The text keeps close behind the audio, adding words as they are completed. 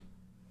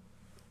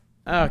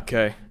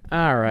Okay.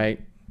 All right.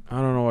 I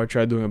don't know why I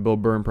tried doing a Bill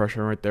Burr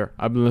impression right there.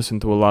 I've been listening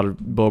to a lot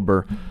of Bill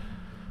Burr.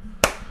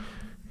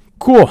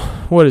 Cool.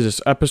 What is this?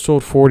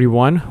 Episode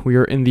 41. We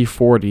are in the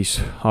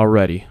 40s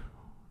already.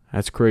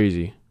 That's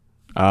crazy.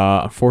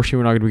 Unfortunately,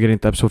 we're not going to be getting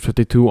to episode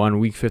 52 on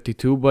week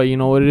 52, but you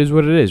know what? It is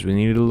what it is. We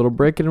needed a little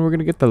break, and we're going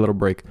to get that little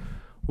break.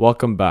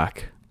 Welcome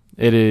back.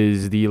 It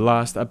is the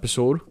last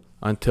episode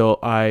until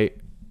I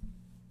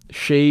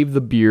shave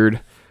the beard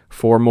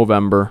for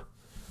Movember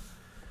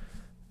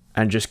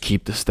and just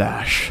keep the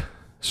stash.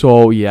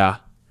 So, yeah.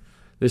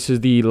 This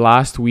is the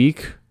last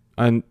week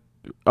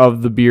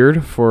of the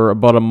beard for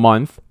about a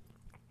month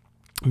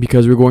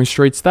because we're going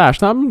straight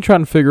stash. Now, I'm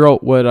trying to figure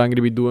out what I'm going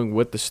to be doing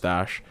with the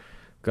stash.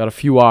 Got a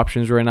few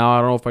options right now. I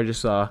don't know if I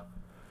just,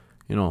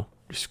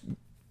 just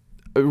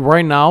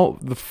right now,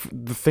 the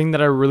thing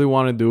that I really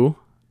want to do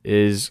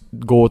is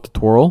go with the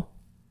twirl.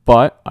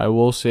 But I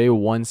will say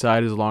one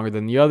side is longer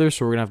than the other,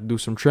 so we're going to have to do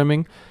some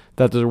trimming. If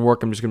that doesn't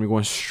work, I'm just going to be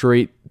going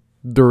straight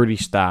dirty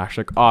stash,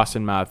 like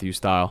Austin Matthews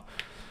style.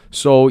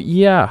 So,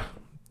 yeah,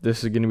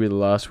 this is going to be the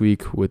last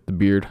week with the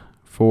beard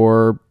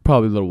for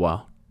probably a little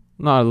while.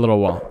 Not a little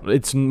while.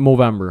 It's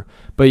Movember.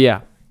 But,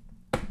 yeah,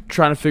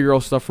 trying to figure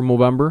out stuff for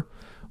Movember.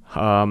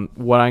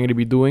 What I'm going to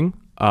be doing.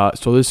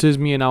 So this is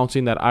me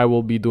announcing that I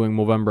will be doing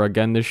Movember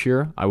again this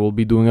year. I will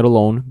be doing it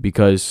alone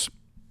because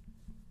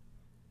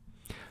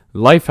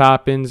life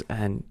happens,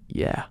 and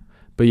yeah.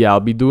 But yeah, I'll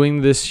be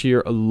doing this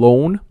year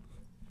alone.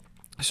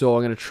 So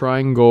I'm going to try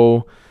and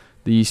go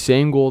the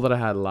same goal that I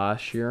had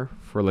last year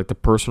for like the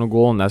personal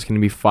goal, and that's going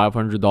to be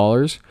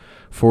 $500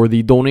 for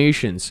the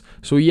donations.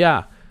 So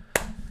yeah,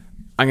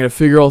 I'm going to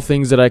figure out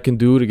things that I can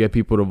do to get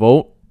people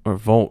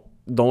to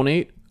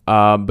donate.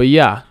 But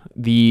yeah,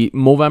 the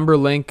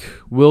Movember link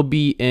will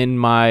be in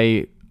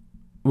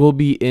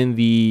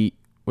the,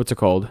 what's it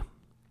called?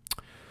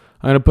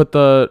 I'm going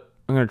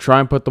to try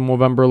and put the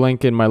Movember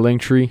link in my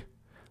link tree.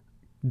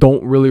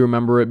 Don't really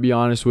remember it, be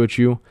honest with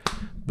you.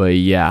 But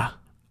yeah,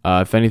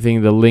 if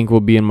anything, the link will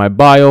be in my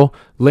bio.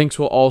 Links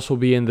will also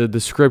be in the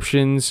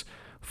descriptions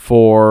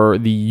for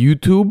the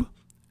YouTube.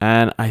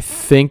 And I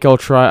think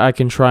I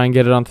can try and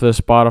get it onto the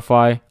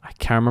Spotify. I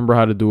can't remember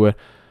how to do it.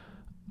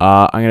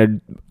 I'm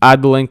going to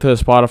add the link to the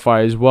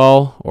Spotify as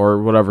well,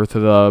 or whatever, to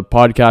the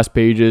podcast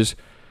pages.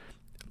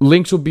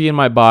 Links will be in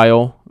my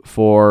bio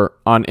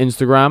on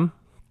Instagram.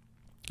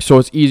 So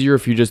it's easier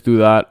if you just do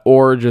that.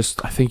 Or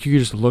I think you can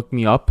just look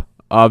me up,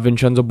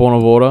 Vincenzo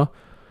Bonavoda,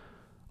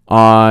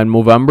 on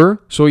Movember.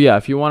 So yeah,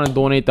 if you want to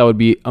donate, that would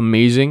be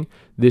amazing.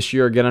 This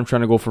year, again, I'm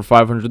trying to go for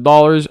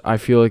 $500. I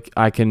feel like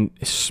I can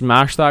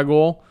smash that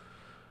goal.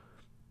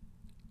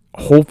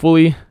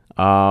 Hopefully.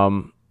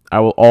 I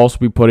will also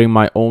be putting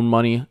my own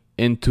money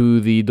into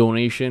the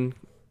donation,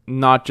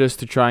 not just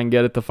to try and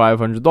get it to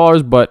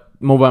 $500, but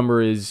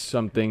Movember is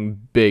something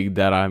big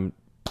that I'm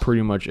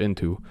pretty much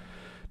into.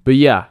 But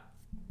yeah,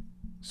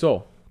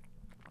 so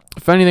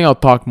if anything, I'll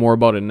talk more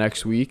about it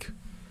next week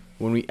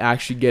when we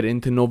actually get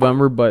into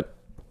November. But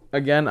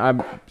again,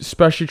 I'm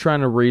especially trying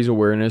to raise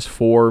awareness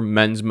for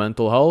men's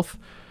mental health.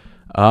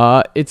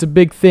 It's a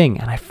big thing,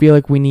 and I feel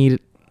like we need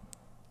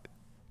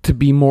to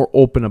be more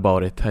open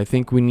about it. I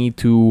think we need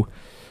to,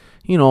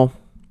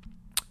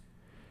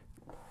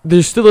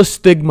 there's still a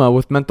stigma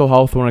with mental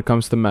health when it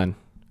comes to men.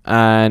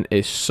 And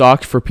it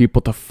sucks for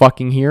people to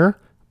fucking hear.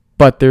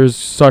 But there's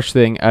such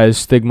thing as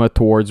stigma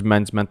towards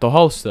men's mental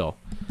health still.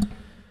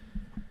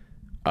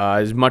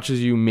 As much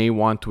as you may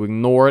want to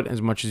ignore it,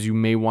 as much as you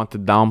may want to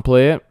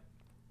downplay it,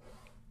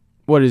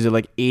 what is it,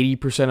 like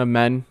 80% of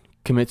men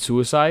commit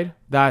suicide?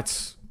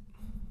 Sorry.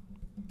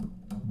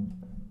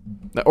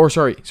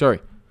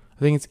 I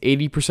think it's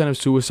 80% of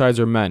suicides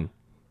are men.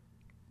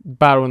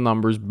 Bad with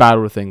numbers, bad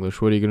with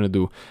English. What are you going to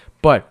do?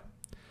 But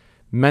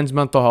men's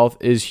mental health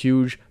is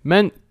huge.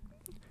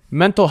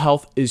 Mental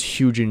health is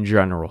huge in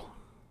general.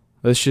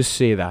 Let's just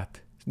say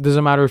that. It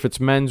doesn't matter if it's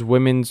men's,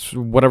 women's,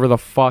 whatever the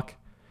fuck.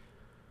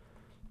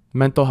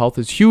 Mental health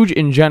is huge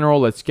in general.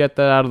 Let's get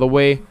that out of the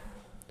way.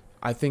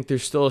 I think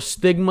there's still a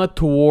stigma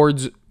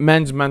towards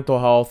men's mental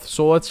health.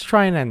 So let's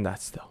try and end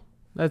that still.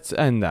 Let's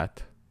end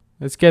that.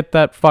 Let's get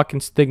that fucking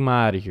stigma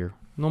out of here.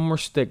 No more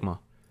stigma.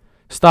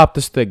 Stop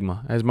the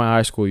stigma, as my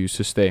high school used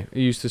to say.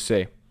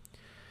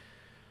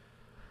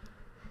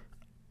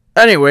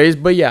 Anyways,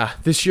 but yeah,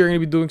 this year I'm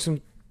going to be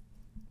doing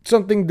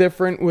something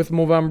different with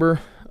Movember.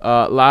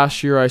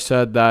 Last year I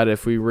said that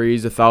if we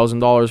raise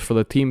 $1,000 for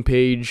the team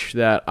page,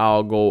 that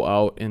I'll go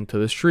out into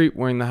the street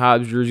wearing the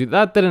Habs jersey.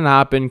 That didn't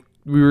happen.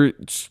 We were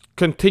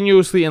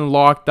continuously in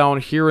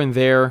lockdown here and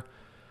there.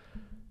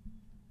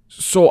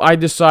 So I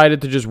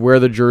decided to just wear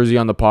the jersey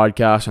on the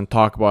podcast and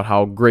talk about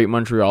how great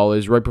Montreal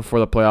is right before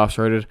the playoffs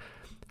started.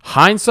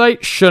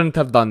 Hindsight, shouldn't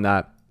have done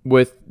that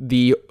with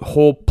the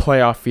whole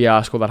playoff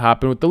fiasco that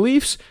happened with the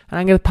Leafs. And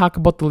I'm going to talk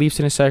about the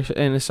Leafs in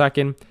a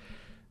second.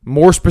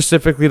 More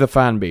specifically, the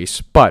fan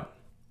base. But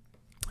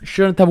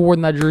shouldn't have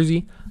worn that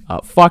jersey.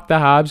 Fuck the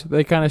Habs.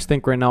 They kind of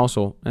stink right now.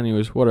 So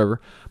anyways, whatever.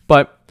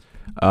 But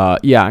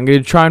yeah, I'm going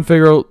to try and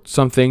figure out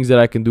some things that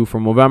I can do for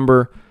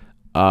Movember.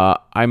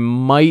 I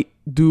might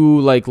do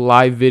like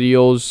live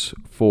videos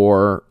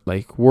for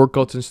like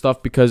workouts and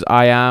stuff because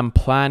I am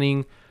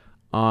planning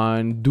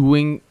on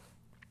doing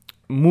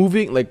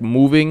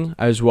moving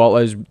as well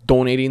as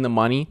donating the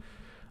money.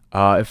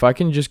 If I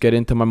can just get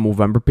into my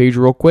Movember page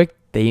real quick,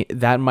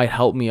 that might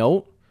help me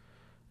out.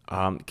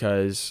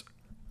 Because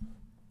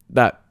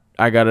that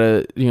I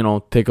gotta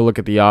take a look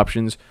at the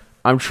options.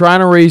 I'm trying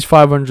to raise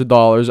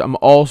 $500. I'm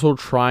also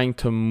trying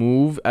to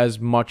move as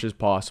much as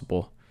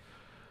possible.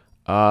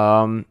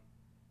 There's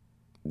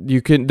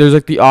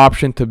like the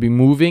option to be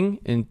moving,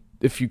 and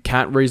if you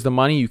can't raise the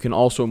money, you can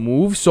also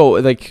move. So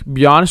like,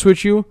 be honest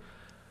with you,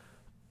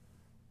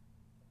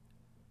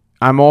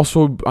 I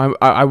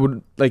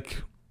would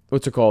like,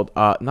 what's it called?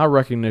 Not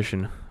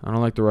recognition. I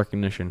don't like the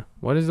recognition.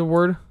 What is the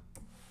word?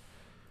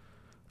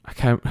 I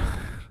can't.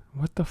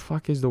 What the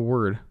fuck is the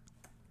word?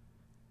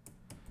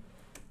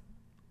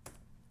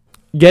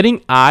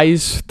 Getting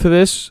eyes to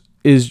this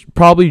is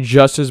probably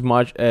just as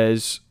much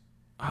as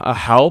a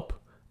help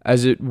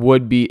as it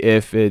would be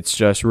if it's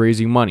just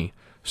raising money.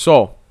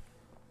 So,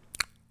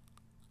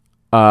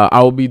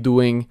 I will be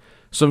doing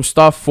some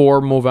stuff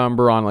for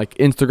Movember on like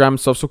Instagram and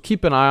stuff. So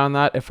keep an eye on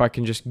that. If I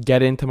can just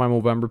get into my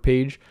Movember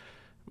page.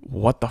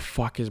 What the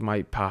fuck is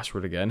my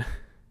password again?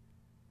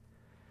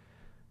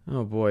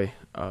 Oh boy.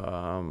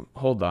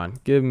 Hold on.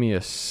 Give me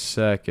a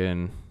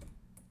second.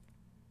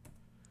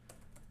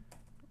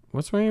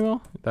 What's my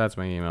email? That's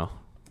my email.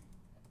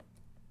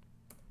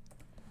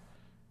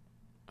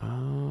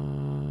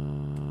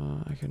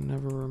 I can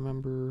never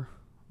remember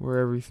where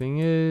everything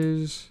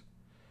is.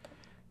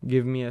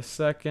 Give me a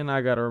second.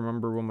 I gotta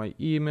remember what my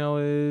email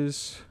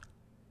is.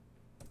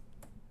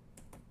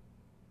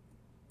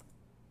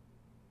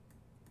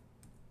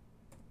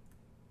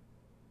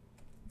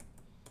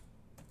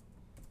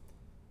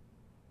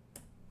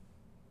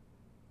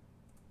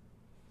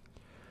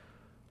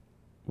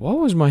 What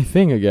was my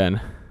thing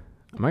again?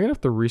 Am I gonna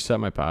have to reset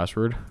my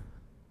password?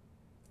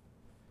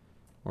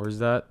 Or is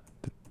that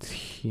the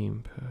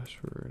team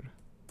password?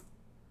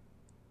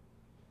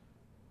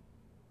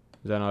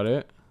 Is that not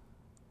it?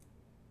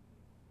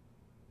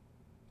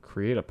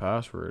 Create a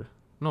password.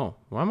 No.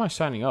 Why am I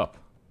signing up?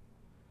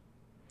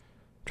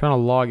 I'm trying to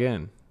log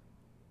in.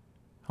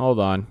 Hold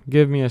on.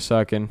 Give me a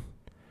second.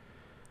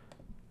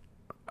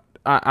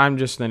 I'm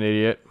just an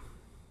idiot.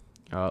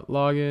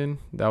 Login.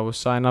 That was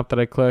sign up that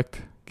I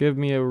clicked. Give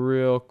me a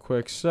real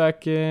quick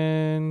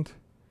second.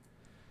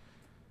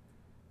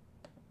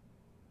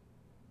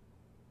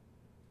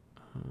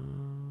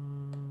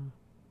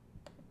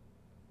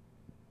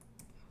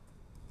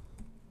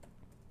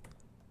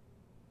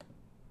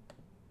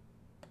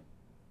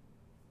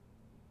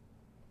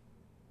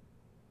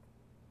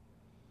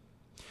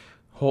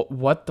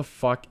 What the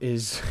fuck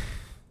is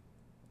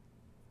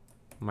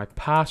my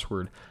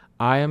password?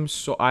 I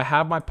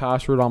have my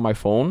password on my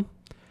phone.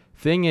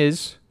 Thing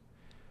is,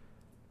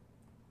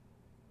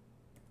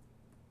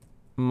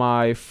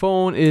 my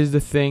phone is the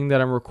thing that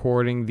I'm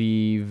recording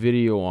the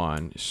video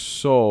on.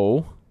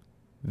 So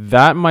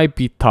that might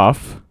be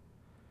tough.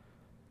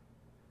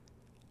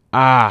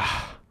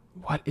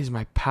 What is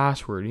my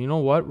password? You know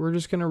what? We're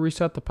just going to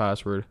reset the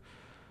password.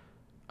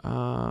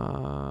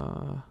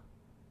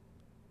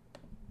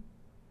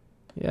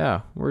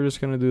 Yeah, we're just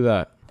going to do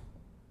that.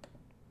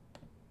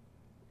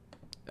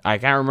 I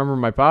can't remember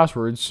my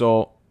password,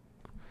 so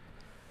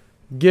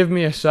give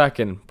me a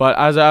second. But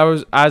as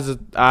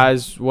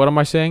what am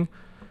I saying?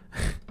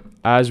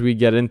 As we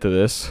get into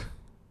this,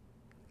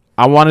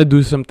 I want to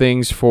do some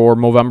things for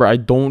Movember. I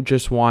don't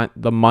just want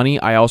the money.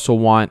 I also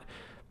want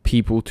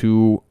people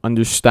to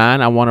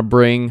understand. I want to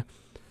bring...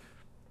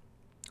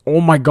 Oh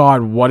my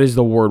God, what is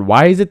the word?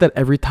 Why is it that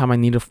every time I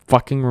need to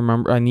fucking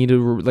remember, I need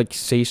to like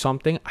say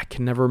something, I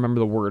can never remember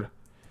the word?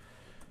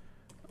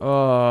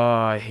 Oh,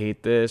 I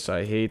hate this.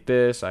 I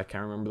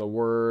can't remember the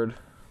word.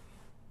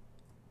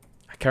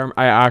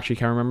 I actually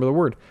can't remember the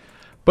word.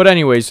 But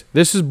anyways,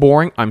 this is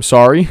boring. I'm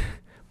sorry.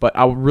 But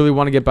I really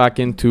want to get back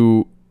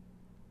into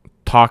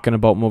talking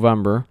about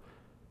Movember.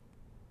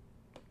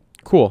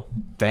 Cool.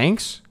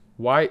 Thanks.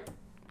 Why?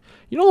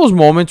 You know those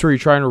moments where you're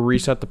trying to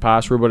reset the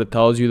password, but it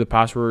tells you the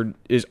password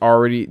is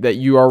already, that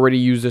you already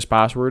used this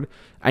password,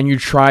 and you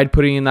tried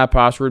putting in that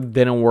password,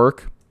 didn't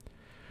work?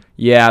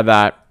 Yeah,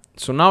 that.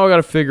 So now I got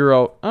to figure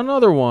out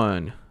another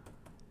one.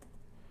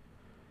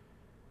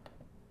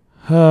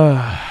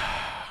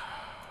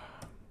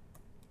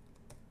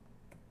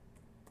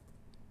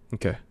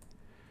 Okay.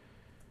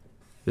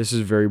 This is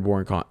very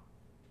boring What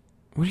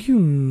do you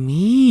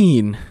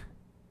mean?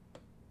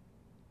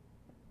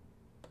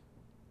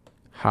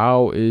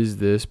 How is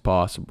this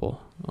possible?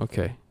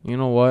 Okay, you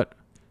know what?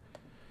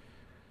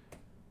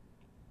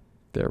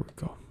 There we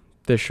go.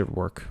 This should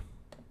work.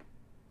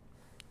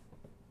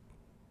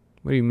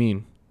 What do you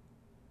mean?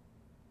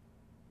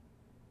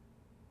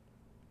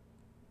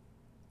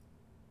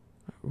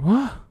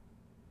 What?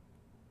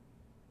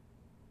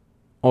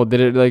 Oh, did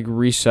it like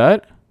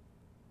reset?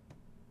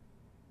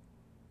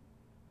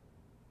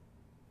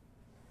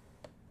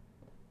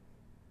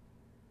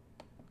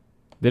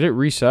 Did it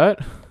reset?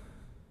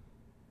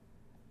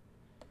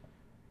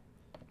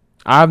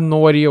 I have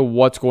no idea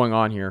what's going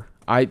on here.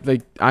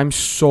 I'm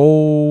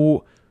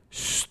so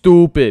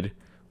stupid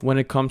when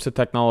it comes to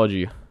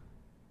technology.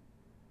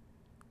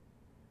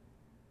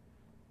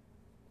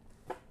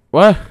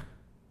 What?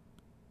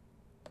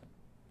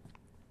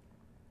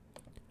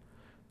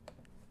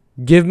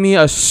 Give me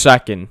a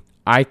second.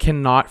 I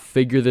cannot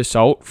figure this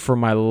out for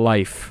my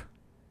life.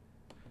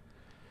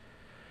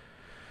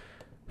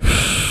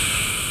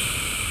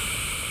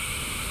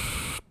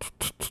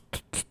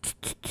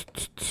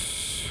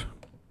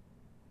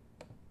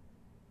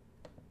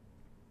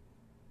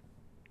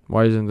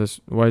 Why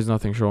is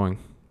nothing showing?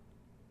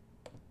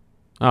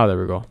 Oh, there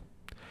we go.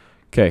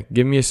 Okay,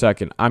 give me a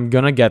second. I'm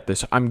gonna get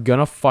this. I'm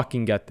gonna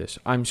fucking get this.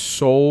 I'm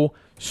so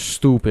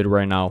stupid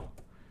right now.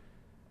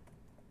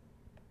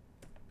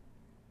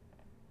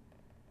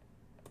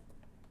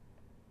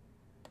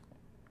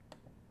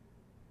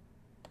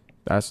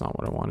 That's not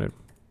what I wanted.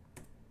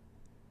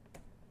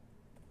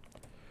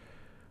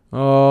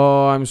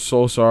 Oh, I'm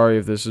so sorry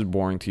if this is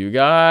boring to you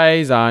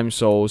guys. I'm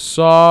so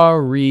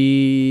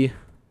sorry.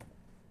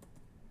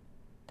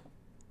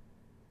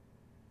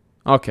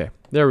 Okay,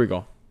 there we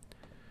go.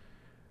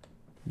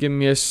 Give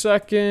me a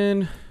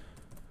second.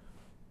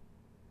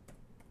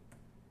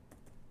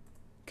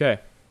 Okay,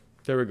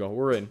 there we go.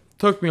 We're in.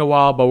 Took me a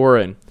while, but we're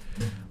in.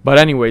 But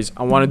anyways,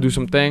 I want to do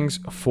some things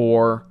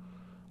for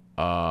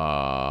what's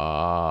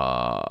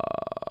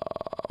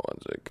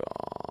it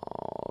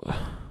called?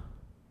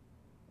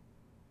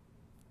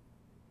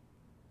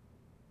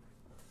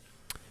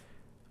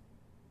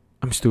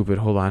 I'm stupid.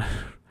 Hold on.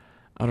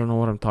 I don't know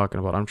what I'm talking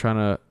about. I'm trying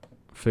to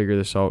figure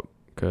this out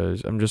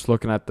because I'm just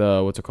looking at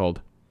the what's it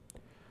called?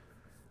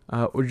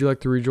 Would you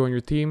like to rejoin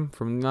your team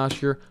from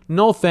last year?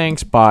 No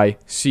thanks. Bye.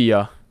 See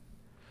ya.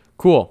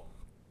 Cool.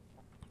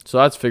 So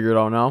that's figured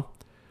out now.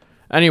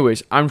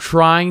 Anyways, I'm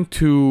trying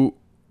to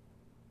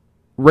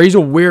raise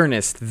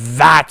awareness.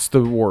 That's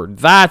the word.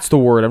 That's the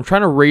word. I'm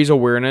trying to raise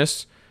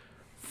awareness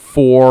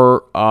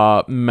for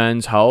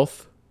men's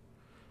health.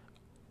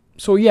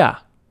 So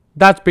yeah,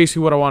 that's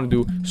basically what I want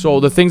to do. So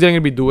the things that I'm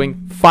going to be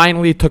doing,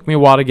 finally it took me a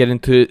while to get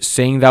into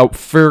saying that,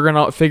 figuring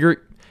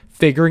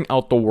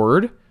out the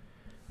word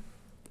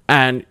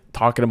and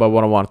talking about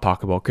what I want to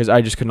talk about, because I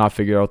just could not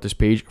figure out this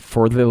page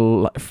for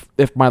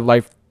if my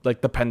life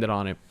like depended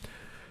on it.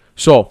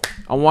 So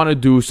I want to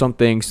do some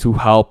things to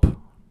help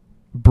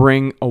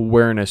bring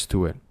awareness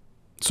to it.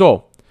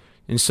 So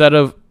instead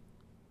of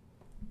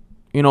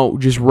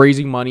just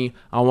raising money,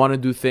 I want to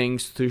do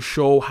things to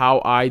show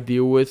how I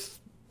deal with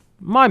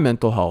my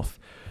mental health.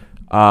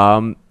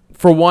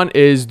 For one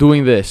is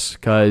doing this,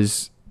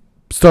 because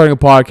starting a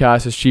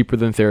podcast is cheaper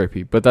than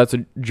therapy, but that's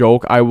a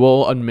joke. I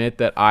will admit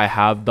that I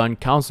have done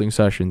counseling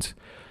sessions.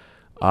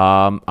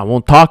 I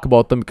won't talk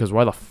about them because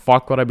why the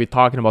fuck would I be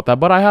talking about that?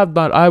 But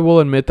I will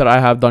admit that I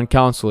have done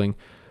counseling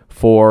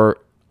for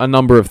a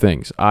number of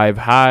things. I've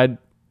had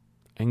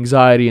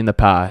anxiety in the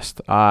past.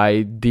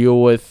 I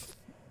deal with,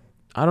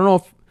 I don't know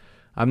if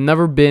I've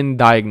never been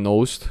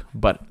diagnosed,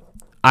 but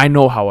I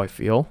know how I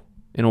feel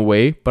in a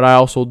way, but I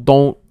also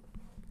don't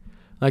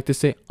like to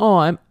say, oh,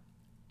 I'm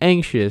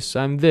anxious,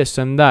 I'm this,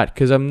 I'm that,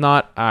 because I'm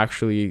not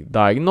actually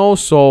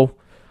diagnosed, so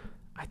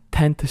I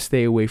tend to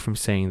stay away from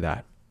saying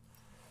that.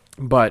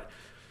 But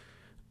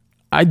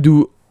I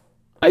do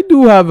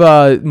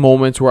have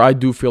moments where I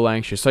do feel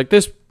anxious. Like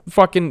this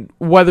fucking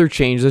weather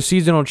change, the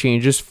seasonal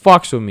change just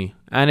fucks with me.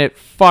 And it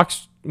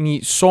fucks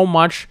me so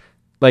much,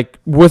 like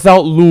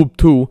without lube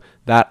too,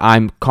 that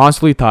I'm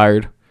constantly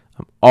tired.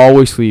 I'm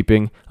always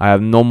sleeping. I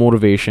have no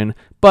motivation.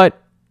 But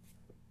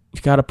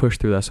you gotta push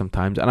through that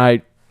sometimes.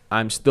 And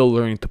I'm still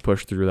learning to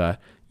push through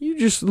that. You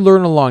just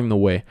learn along the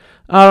way.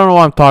 I don't know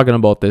why I'm talking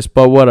about this,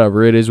 but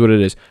whatever. It is what it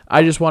is.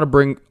 I just want to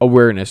bring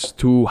awareness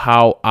to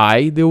how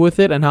I deal with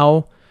it and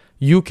how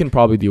you can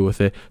probably deal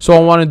with it. So I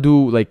want to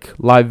do like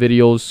live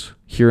videos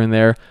here and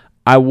there.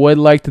 I would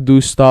like to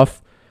do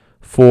stuff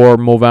for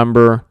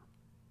Movember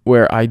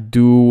where I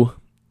do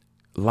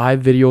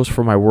live videos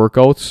for my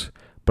workouts,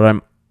 but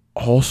I'm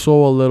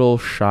also a little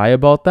shy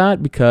about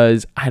that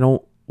because I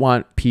don't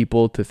want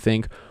people to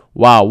think,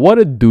 wow, what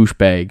a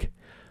douchebag.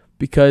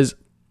 Because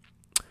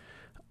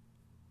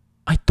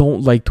I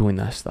don't like doing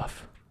that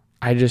stuff.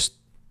 I just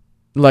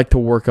like to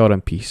work out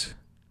in peace.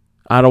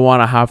 I don't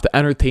want to have to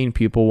entertain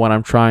people when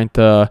I'm trying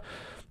to,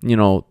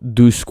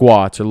 do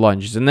squats or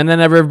lunges. And then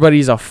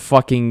everybody's a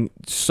fucking...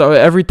 So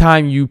every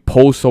time you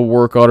post a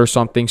workout or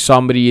something,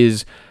 somebody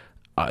is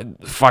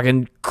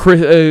fucking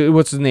Chris...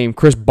 what's his name?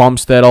 Chris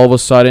Bumstead all of a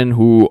sudden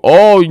who...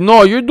 Oh,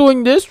 no, you're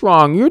doing this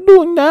wrong. You're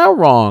doing that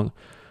wrong.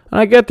 And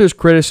I get there's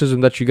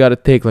criticism that you got to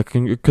take, like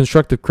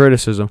constructive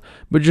criticism.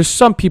 But just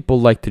some people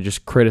like to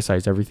just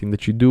criticize everything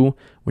that you do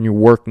when you're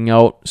working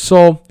out.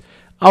 So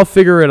I'll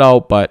figure it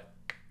out, but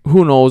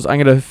who knows? I'm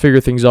going to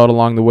figure things out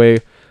along the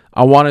way.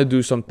 I want to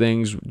do some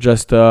things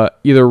just to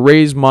either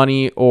raise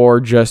money or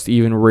just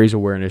even raise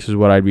awareness is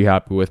what I'd be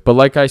happy with. But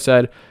like I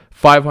said,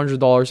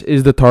 $500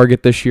 is the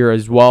target this year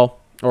as well.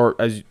 Or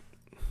as...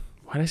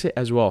 Why did I say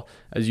as well?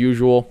 As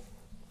usual.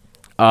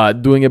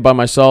 Doing it by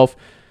myself.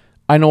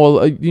 I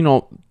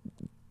know,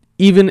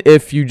 even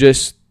if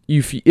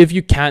if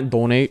you can't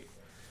donate,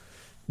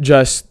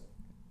 just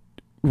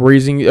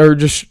raising or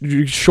just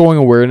showing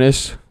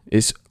awareness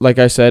is, like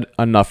I said,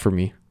 enough for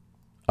me.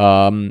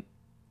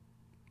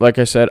 Like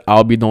I said,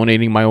 I'll be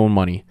donating my own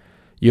money.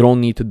 You don't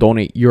need to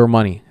donate your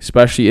money,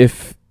 especially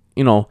if,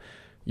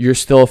 you're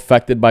still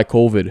affected by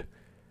COVID.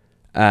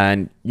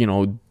 And,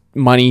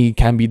 money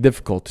can be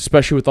difficult,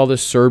 especially with all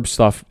this CERB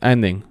stuff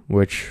ending,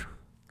 which,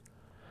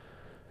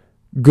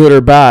 good or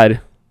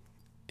bad,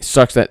 it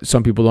sucks that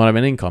some people don't have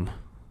an income.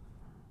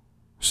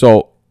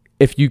 So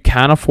if you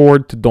can't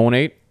afford to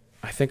donate,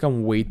 I think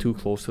I'm way too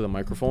close to the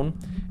microphone.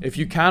 If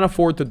you can't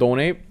afford to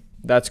donate,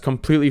 that's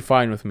completely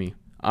fine with me.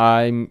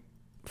 I'm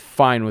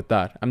fine with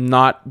that. I'm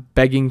not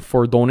begging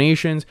for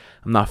donations.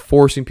 I'm not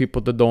forcing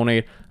people to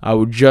donate. I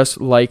would just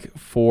like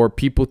for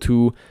people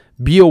to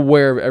be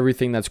aware of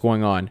everything that's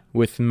going on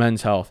with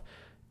men's health.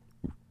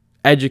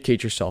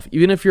 Educate yourself.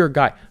 Even if you're a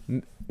guy,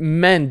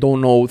 men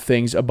don't know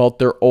things about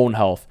their own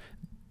health.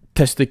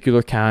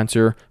 Testicular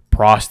cancer,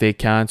 prostate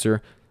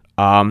cancer,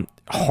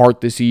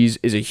 heart disease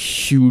is a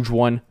huge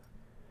one.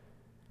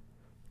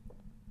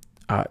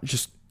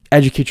 Just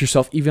educate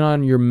yourself, even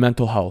on your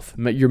mental health,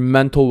 your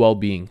mental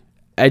well-being.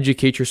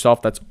 Educate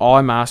yourself. That's all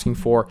I'm asking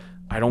for.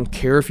 I don't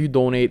care if you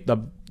donate.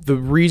 The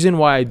reason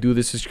why I do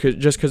this is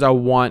just because I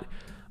want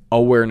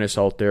awareness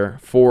out there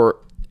for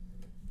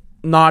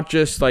not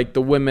just like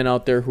the women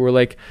out there who are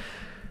like,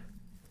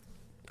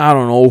 I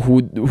don't know,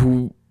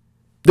 who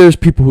there's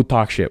people who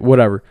talk shit,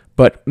 whatever,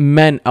 but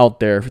men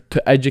out there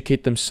to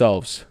educate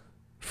themselves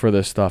for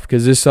this stuff,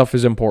 because this stuff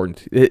is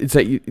important. It's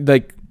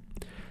like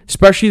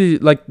especially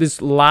like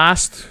this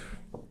last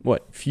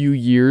few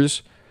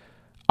years,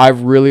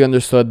 I've really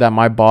understood that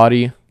my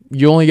body,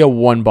 you only get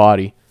one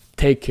body.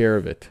 Take care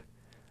of it.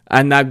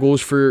 And that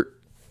goes for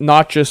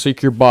not just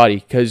like your body,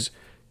 because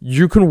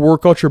you can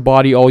work out your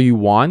body all you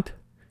want,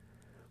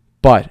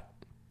 but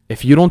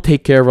if you don't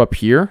take care of up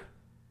here,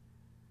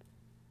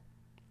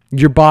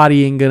 your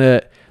body ain't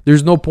gonna,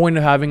 there's no point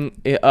of having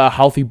a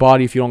healthy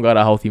body if you don't got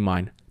a healthy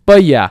mind.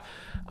 But yeah,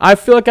 I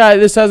feel like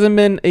this hasn't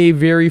been a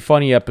very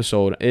funny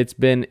episode. It's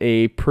been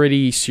a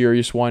pretty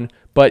serious one.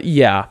 But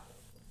yeah,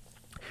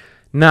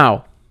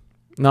 now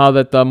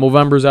that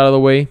Movember's out of the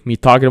way, me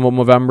talking about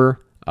Movember,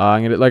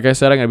 like I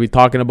said, I'm gonna be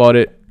talking about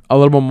it a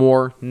little bit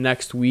more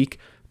next week,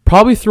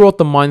 probably throughout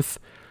the month.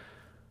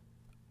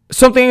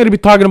 Something I'm gonna be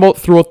talking about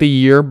throughout the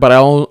year,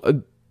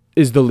 but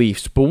is the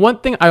Leafs. But one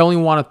thing I only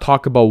want to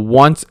talk about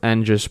once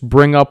and just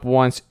bring up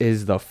once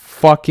is the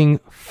fucking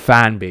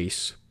fan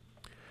base.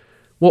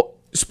 Well,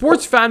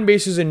 sports fan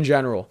bases in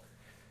general,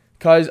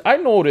 because I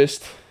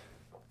noticed,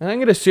 and I'm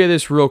gonna say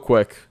this real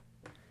quick.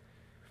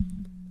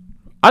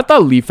 I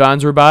thought Leaf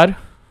fans were bad.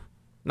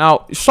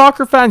 Now,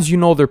 soccer fans,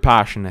 they're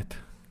passionate.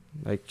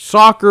 Like,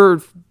 soccer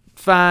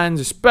fans,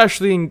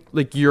 especially in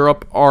like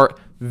Europe, are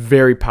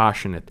very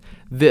passionate.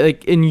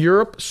 In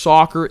Europe,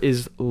 soccer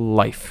is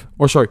life.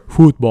 Or sorry,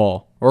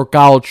 football or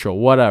calcio,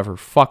 whatever.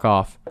 Fuck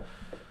off.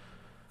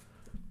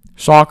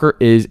 Soccer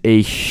is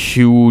a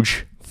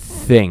huge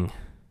thing.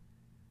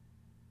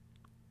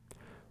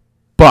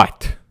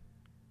 But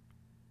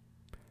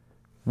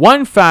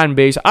one fan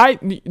base,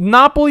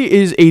 Napoli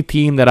is a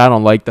team that I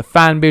don't like. The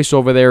fan base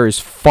over there is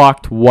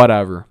fucked,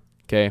 whatever.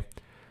 Okay?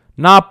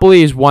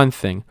 Napoli is one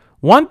thing.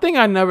 One thing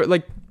I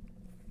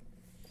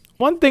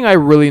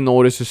really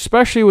noticed,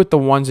 especially with the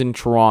ones in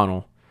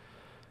Toronto,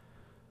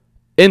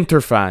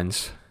 Inter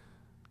fans.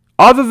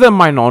 Other than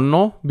my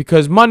nonno,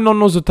 because my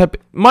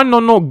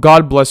nonno,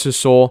 God bless his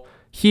soul,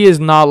 he is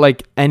not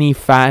like any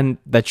fan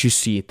that you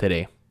see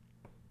today.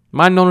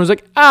 My nonno's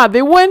like,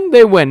 they win,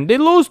 they win. They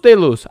lose, they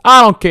lose.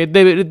 I don't care.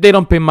 They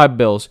don't pay my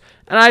bills.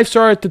 And I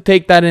started to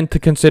take that into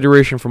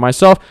consideration for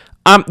myself.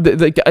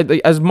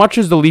 As much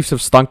as the Leafs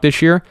have stunk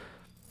this year,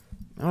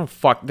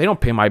 they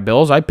don't pay my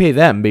bills. I pay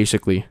them,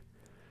 basically.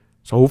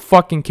 So who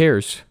fucking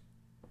cares?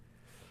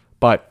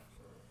 But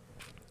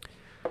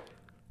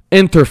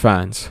Inter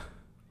fans.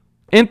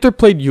 Inter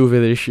played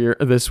Juve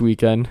this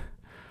weekend.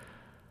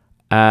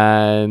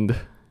 And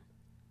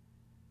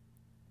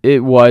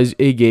it was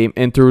a game.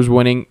 Inter was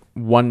winning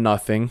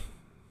 1-0.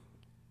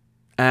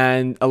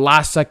 And a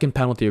last-second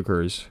penalty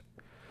occurs.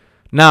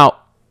 Now,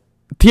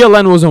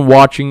 TLN wasn't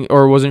watching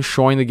or wasn't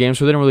showing the game,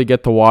 so they didn't really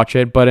get to watch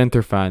it. But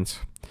Inter fans,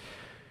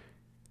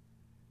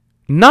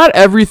 not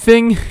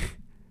everything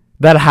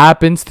that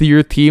happens to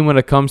your team when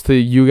it comes to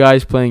you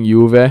guys playing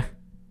Juve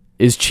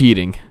is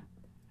cheating.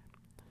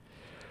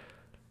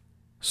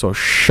 So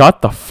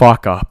shut the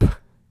fuck up.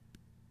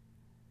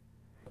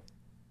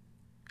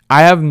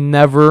 I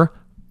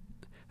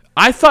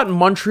thought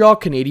Montreal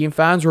Canadian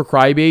fans were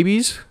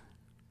crybabies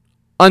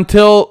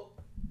until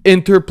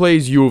Inter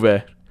plays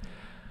Juve.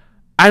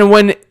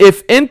 And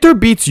if Inter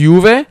beats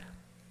Juve,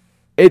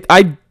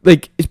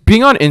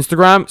 being on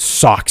Instagram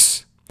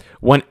sucks.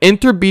 When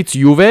Inter beats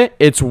Juve,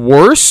 it's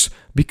worse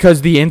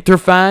because the Inter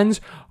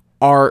fans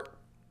are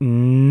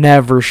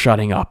never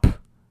shutting up.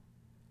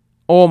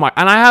 Oh my,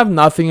 and I have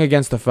nothing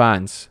against the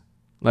fans.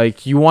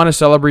 Like, you want to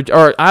celebrate,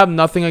 or I have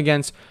nothing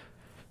against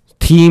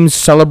teams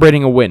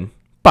celebrating a win.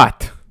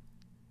 But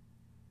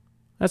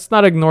Let's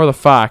not ignore the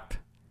fact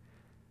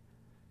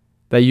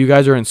that you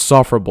guys are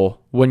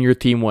insufferable when your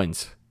team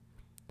wins.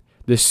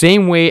 The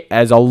same way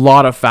as a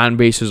lot of fan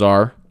bases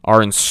are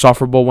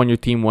insufferable when your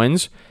team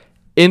wins.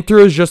 Inter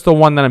is just the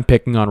one that I'm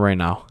picking on right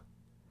now.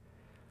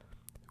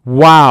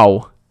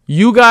 Wow.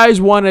 You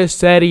guys won a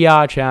Serie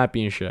A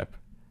championship.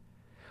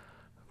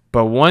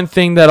 But one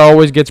thing that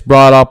always gets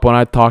brought up when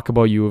I talk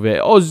about Juve,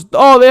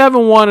 they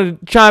haven't won a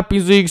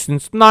Champions League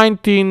since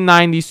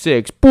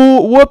 1996.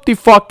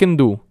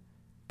 Whoop-de-fucking-do.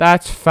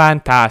 That's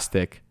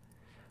fantastic.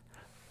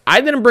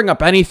 I didn't bring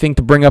up anything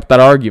to bring up that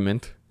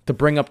argument, to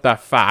bring up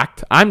that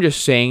fact. I'm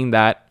just saying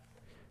that,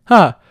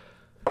 I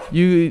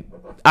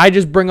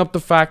just bring up the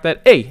fact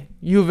that, hey,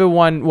 Juve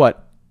won,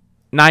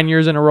 9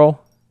 years in a row?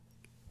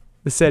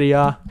 The Serie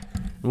A?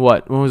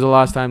 When was the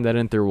last time that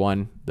Inter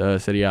won the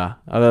Serie A,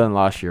 other than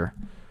last year?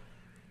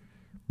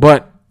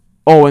 But,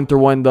 Inter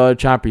won the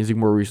Champions League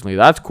more recently.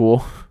 That's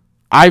cool.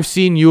 I've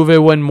seen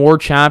Juve win more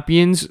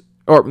champions,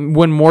 or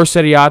win more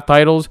Serie A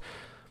titles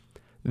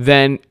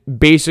than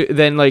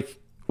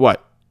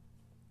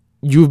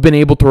you've been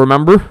able to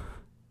remember.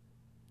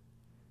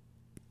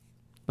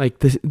 Like,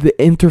 the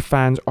Inter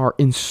fans are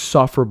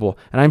insufferable.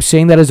 And I'm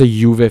saying that as a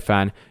Juve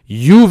fan.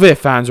 Juve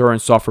fans are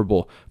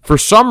insufferable. For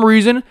some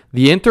reason,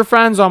 the Inter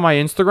fans on my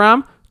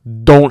Instagram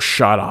don't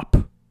shut up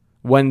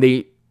when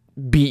they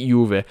beat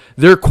Juve.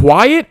 They're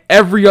quiet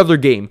every other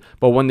game.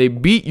 But when they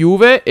beat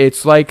Juve,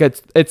 it's like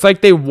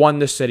they won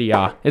the Serie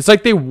A. It's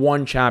like they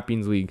won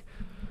Champions League.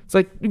 It's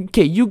like,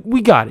 okay,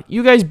 we got it.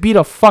 You guys beat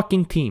a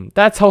fucking team.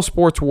 That's how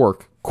sports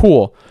work.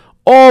 Cool.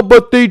 Oh,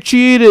 but they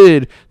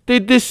cheated. They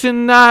this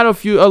and that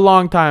a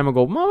long time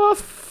ago.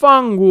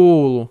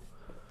 Motherfucker.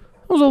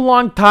 It was a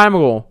long time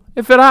ago.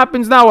 If it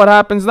happens now, what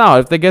happens now?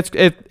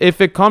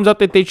 If it comes out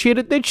that they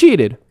cheated, they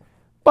cheated.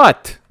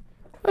 But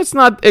let's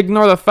not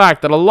ignore the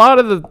fact that a lot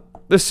of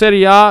the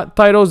Serie A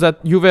titles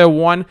that Juve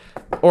won,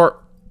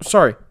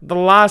 the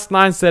last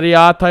 9 Serie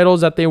A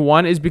titles that they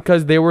won is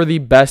because they were the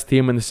best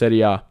team in the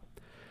Serie A.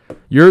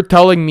 You're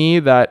telling me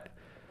that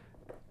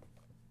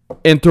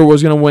Inter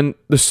was going to win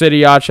the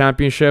Serie A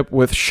championship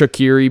with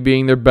Shaqiri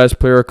being their best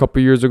player a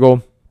couple years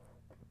ago?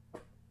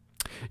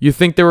 You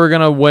think they were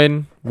going to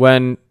win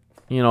when,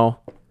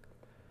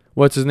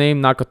 what's his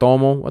name?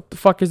 Nakatomo. What the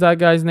fuck is that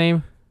guy's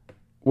name?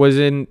 Was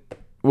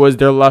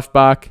their left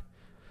back?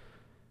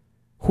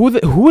 Who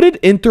did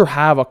Inter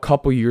have a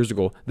couple years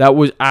ago that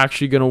was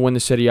actually going to win the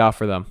Serie A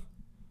for them?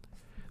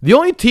 The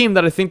only team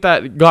that I think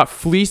that got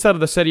fleeced out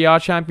of the Serie A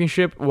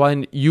championship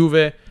when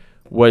Juve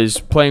was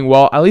playing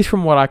well, at least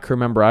from what I can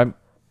remember.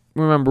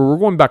 We're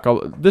going back.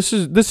 This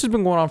has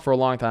been going on for a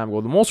long time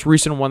ago. The most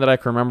recent one that I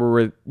can remember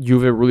where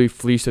Juve really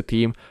fleeced a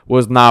team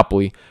was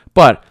Napoli.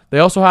 But they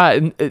also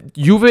had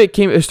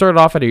It started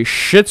off at a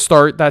shit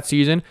start that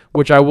season,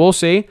 which I will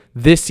say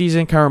this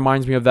season kind of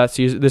reminds me of that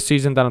season. This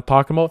season that I'm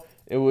talking about,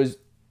 it was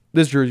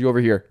this jersey over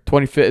here,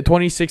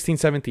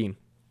 2016-17.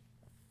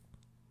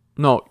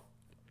 No,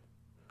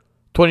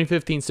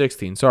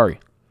 2015-16. Sorry.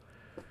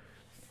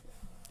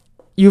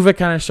 Juve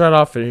kind of started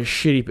off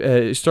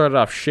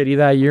shitty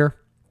that year.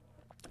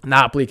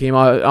 Napoli came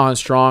out on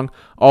strong.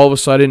 All of a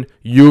sudden,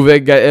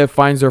 Juve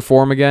finds their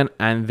form again,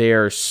 and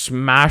they're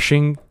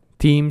smashing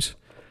teams.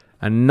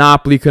 And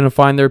Napoli couldn't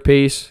find their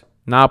pace.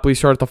 Napoli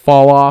started to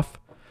fall off.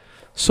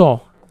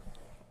 So,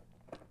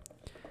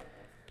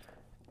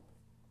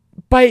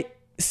 by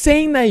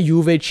saying that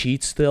Juve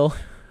cheats still,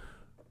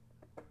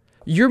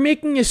 you're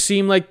making it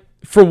seem like,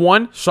 for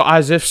one, so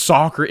as if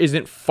soccer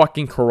isn't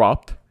fucking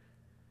corrupt.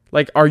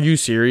 Like, are you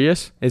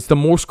serious? It's the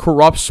most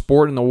corrupt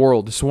sport in the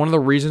world. It's one of the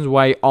reasons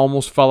why I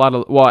almost fell out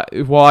of...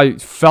 I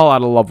fell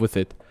out of love with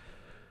it.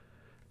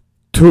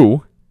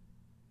 2,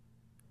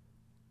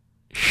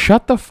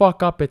 shut the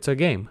fuck up. It's a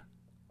game.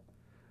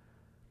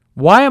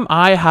 Why am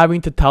I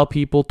having to tell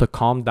people to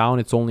calm down?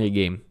 It's only a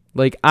game.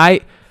 Like,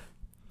 I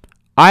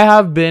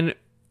have been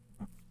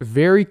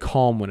very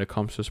calm when it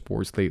comes to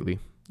sports lately.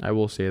 I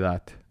will say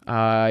that.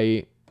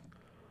 I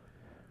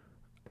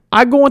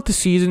go into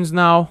seasons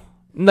now.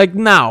 Like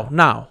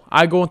now,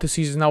 I go into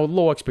seasons now with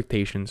low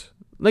expectations.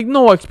 Like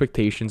no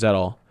expectations at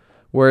all.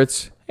 Where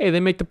it's, hey, they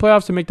make the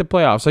playoffs, they make the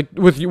playoffs. Like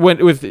with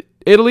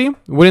Italy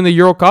winning the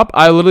Euro Cup,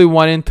 I literally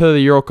went into the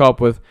Euro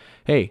Cup with,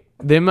 hey,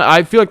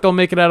 I feel like they'll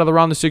make it out of the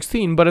round of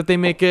 16, but if they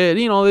make it,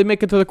 they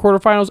make it to the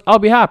quarterfinals, I'll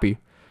be happy.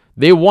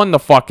 They won the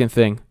fucking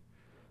thing.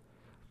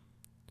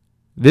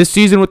 This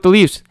season with the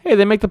Leafs, hey,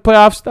 they make the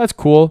playoffs, that's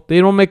cool. They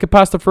don't make it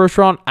past the first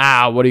round,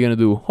 what are you going to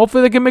do?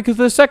 Hopefully they can make it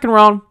to the second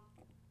round.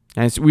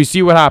 And we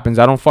see what happens.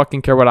 I don't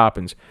fucking care what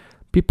happens.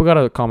 People got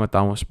to comment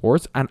down with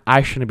sports, and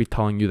I shouldn't be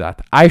telling you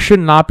that. I should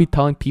not be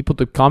telling people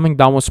to comment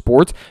down with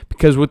sports,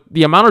 because with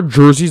the amount of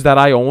jerseys that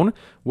I own,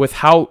 with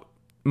how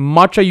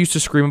much I used to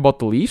scream about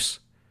the Leafs,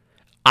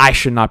 I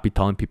should not be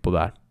telling people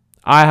that.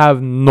 I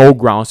have no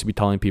grounds to be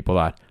telling people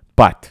that.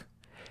 But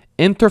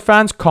Inter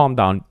fans, calm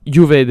down.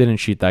 Juve didn't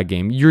cheat that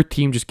game. Your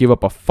team just gave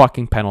up a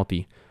fucking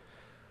penalty.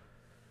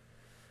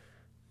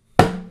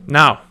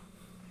 Now,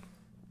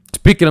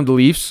 speaking of the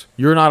Leafs,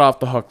 you're not off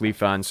the hook, Leaf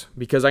fans,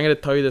 because I'm going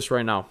to tell you this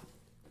right now.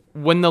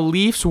 when the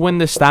Leafs win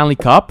the Stanley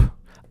Cup,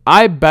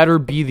 I better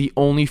be the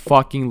only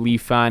fucking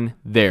Leaf fan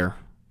there.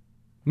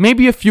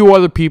 Maybe a few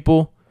other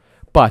people,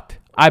 but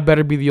I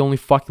better be the only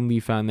fucking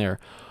Leaf fan there.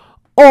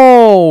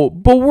 Oh,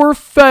 but we're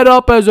fed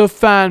up as a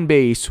fan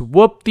base.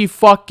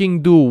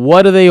 Whoop-de-fucking-do.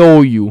 What do they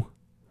owe you?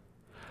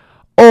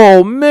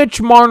 Oh,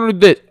 Mitch Marner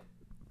did.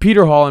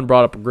 Peter Holland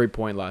brought up a great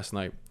point last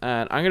night.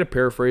 And I'm going to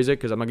paraphrase it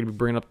because I'm not going to be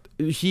bringing up.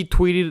 He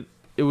tweeted,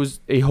 it was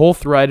a whole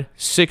thread,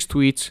 6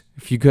 tweets.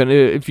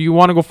 If you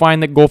want to go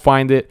find it, go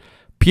find it.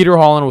 Peter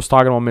Holland was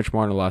talking about Mitch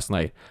Marner last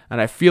night.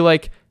 And I feel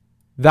like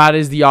that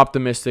is the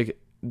optimism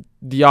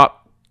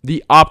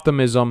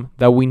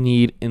that we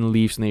need in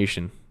Leafs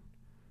Nation.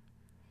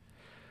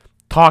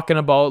 Talking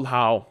about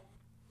how,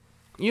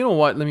 you know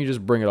what? Let me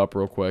just bring it up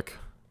real quick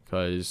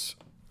because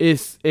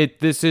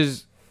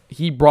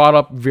he brought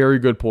up very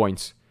good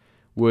points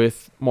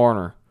with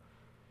Marner.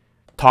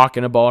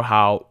 Talking about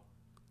how,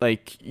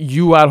 like,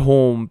 you at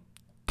home,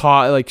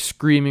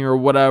 screaming or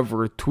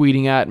whatever,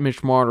 tweeting at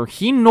Mitch Marner.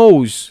 He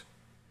knows.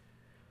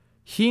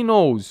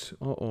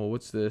 Uh-oh,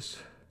 what's this?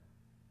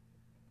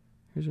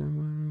 Here's a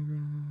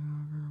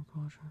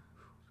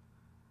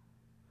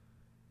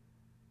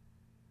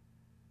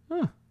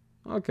Huh.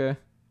 Okay.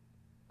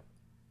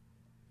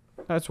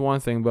 That's one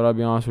thing, but I'll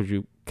be honest with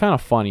you, kind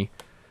of funny.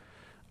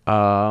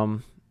 What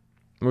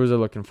was I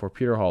looking for?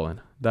 Peter Holland.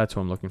 That's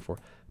what I'm looking for.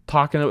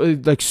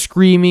 Talking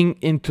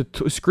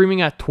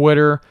screaming at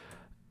Twitter,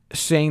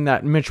 saying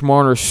that Mitch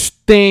Marner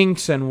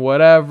stinks and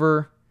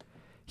whatever.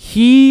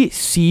 He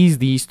sees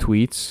these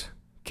tweets.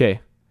 Okay.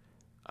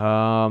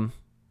 All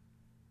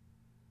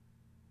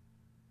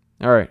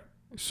right.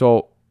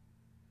 So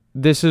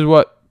this is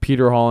what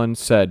Peter Holland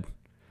said.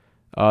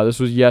 This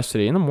was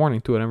yesterday in the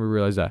morning too. I never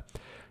realized that.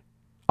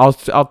 I'll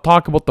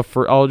talk about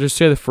I'll just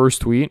say the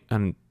first tweet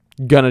and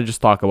gonna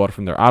just talk about it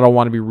from there. I don't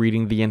want to be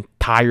reading the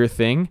entire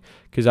thing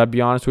because I'll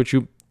be honest with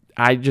you,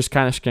 I just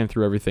kind of scanned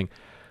through everything.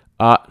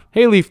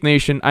 Hey Leaf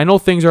Nation, I know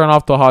things aren't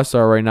off to a hot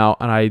start right now,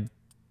 and I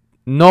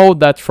know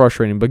that's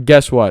frustrating. But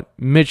guess what?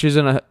 Mitch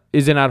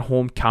isn't at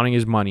home counting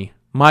his money.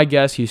 My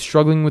guess, he's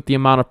struggling with the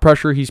amount of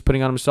pressure he's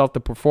putting on himself to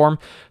perform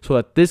so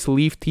that this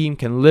Leaf team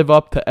can live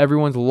up to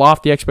everyone's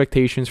lofty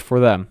expectations for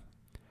them.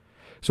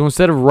 So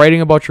instead of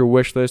writing about your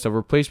wish list of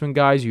replacement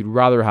guys you'd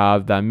rather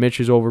have that Mitch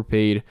is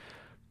overpaid,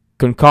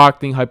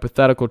 concocting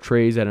hypothetical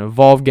trades that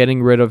involve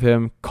getting rid of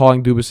him,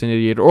 calling Dubas an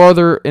idiot, or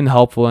other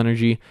unhelpful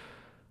energy,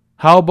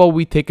 how about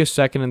we take a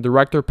second and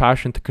direct our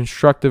passion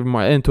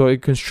into a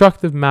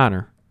constructive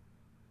manner?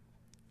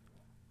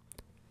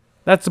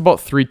 That's about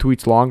 3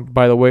 tweets long,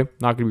 by the way.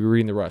 Not going to be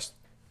reading the rest.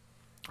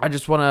 I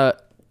just want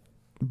to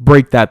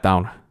break that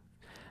down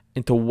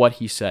into what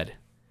he said.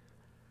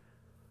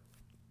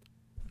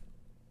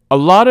 A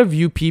lot of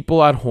you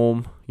people at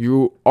home,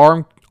 you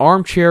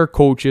armchair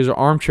coaches or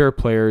armchair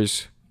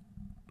players,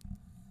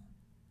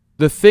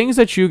 the things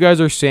that you guys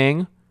are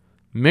saying,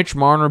 Mitch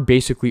Marner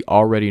basically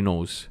already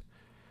knows.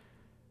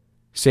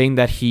 Saying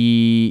that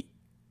he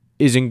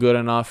isn't good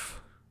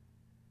enough.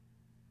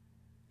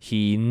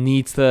 He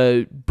needs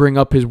to bring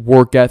up his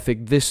work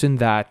ethic, this and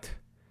that.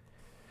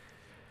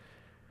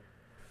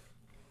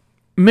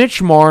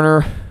 Mitch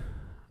Marner.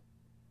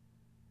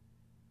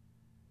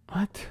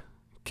 What?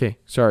 Okay,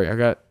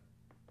 sorry.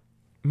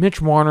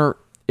 Mitch Marner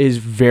is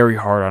very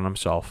hard on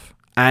himself.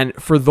 And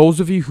for those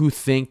of you who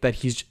think that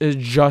he's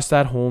just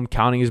at home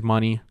counting his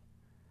money,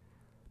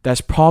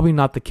 that's probably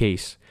not the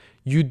case.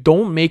 You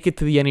don't make it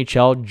to the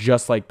NHL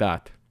just like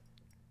that.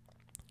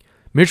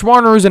 Mitch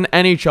Marner is an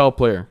NHL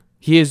player.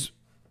 He is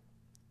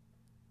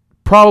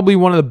probably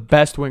one of the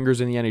best wingers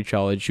in the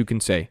NHL, as you can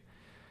say.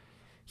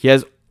 He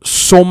has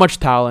so much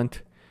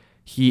talent.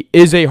 He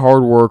is a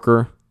hard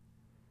worker.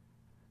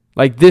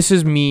 This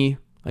is me,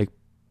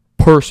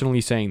 personally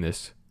saying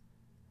this.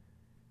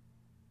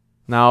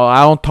 Now,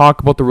 I don't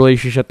talk about the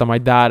relationship that my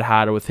dad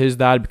had with his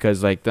dad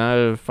because, that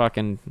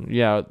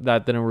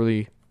didn't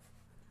really,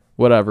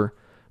 whatever.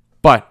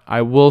 But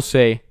I will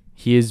say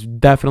he is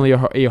definitely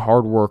a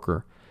hard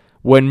worker.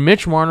 When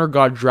Mitch Marner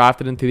got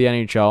drafted into the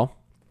NHL,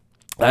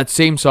 that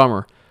same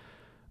summer,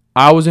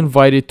 I was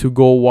invited to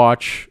go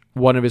watch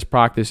one of his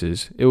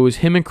practices. It was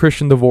him and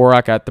Christian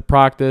Dvorak at the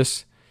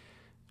practice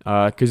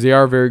because they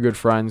are very good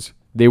friends.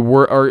 It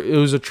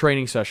was a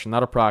training session,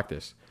 not a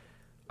practice.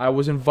 I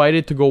was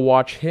invited to go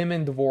watch him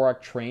and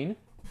Dvorak train.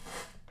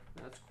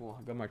 That's cool.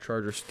 I got my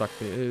charger stuck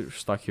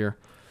here.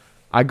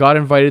 I got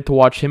invited to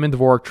watch him and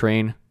Dvorak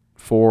train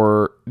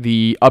for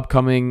the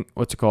upcoming,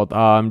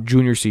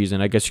 junior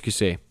season, I guess you could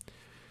say.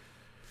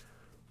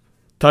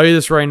 Tell you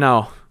this right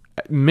now.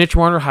 Mitch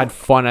Marner had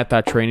fun at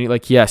that training.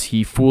 Yes,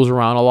 he fools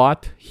around a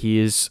lot. He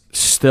is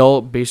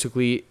still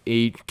basically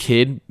a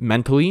kid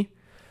mentally.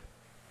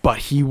 But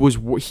he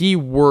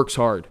works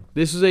hard.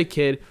 This is a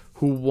kid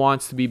who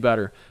wants to be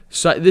better.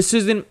 So this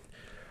isn't...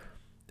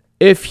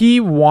 If he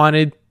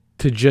wanted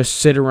to just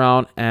sit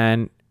around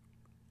and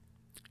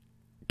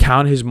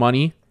count his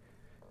money,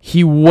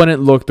 he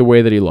wouldn't look the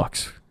way that he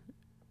looks.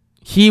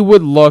 He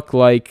would look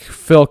like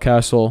Phil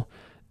Kessel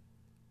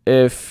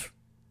if,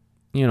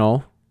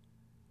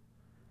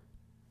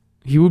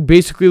 He would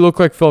basically look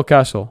like Phil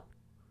Kessel.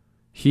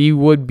 He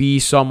would be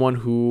someone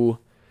who,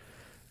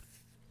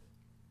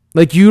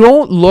 like, you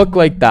don't look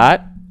like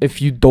that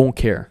if you don't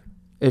care.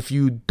 If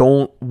you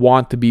don't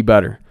want to be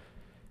better.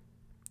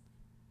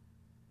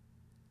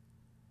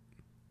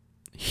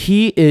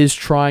 He is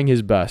trying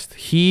his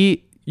best.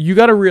 You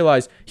got to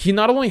realize, he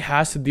not only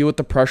has to deal with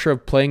the pressure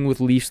of playing with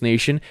Leafs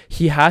Nation,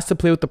 he has to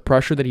play with the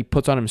pressure that he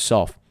puts on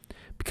himself.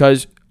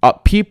 Because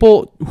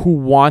people who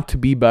want to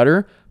be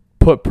better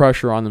put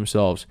pressure on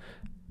themselves.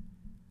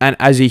 And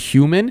as a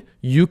human,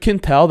 you can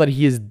tell that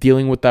he is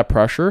dealing with that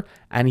pressure,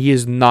 and he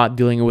is not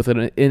dealing with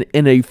it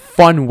in a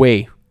fun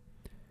way.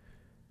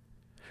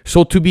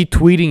 So to be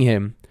tweeting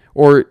him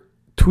or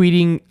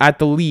tweeting at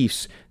the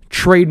Leafs,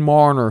 trade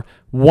Marner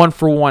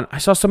 1-for-1. I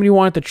saw somebody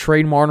wanted to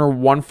trade Marner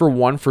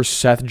 1-for-1 for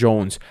Seth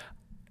Jones.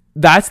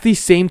 That's the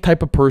same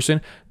type of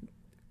person.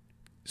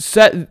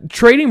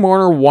 Trading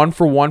Marner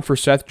 1-for-1 for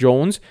Seth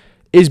Jones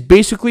is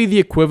basically the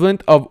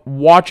equivalent of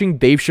watching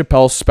Dave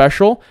Chappelle's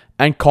special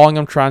and calling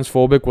him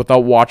transphobic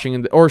without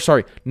watching,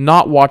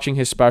 not watching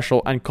his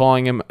special and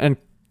calling him and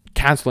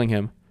canceling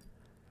him.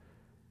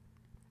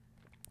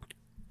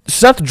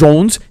 Seth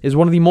Jones is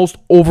one of the most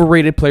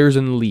overrated players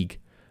in the league.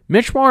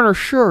 Mitch Marner,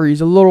 sure,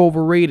 he's a little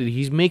overrated.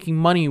 He's making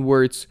money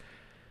where it's...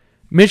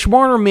 Mitch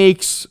Marner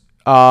makes,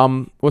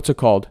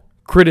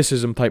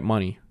 criticism type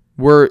money.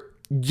 Where,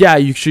 yeah,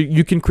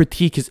 you can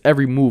critique his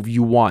every move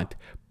you want.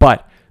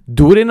 But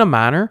do it in a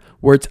manner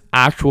where it's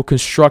actual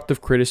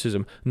constructive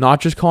criticism.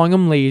 Not just calling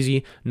him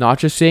lazy, not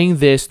just saying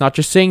this, not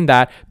just saying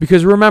that.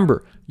 Because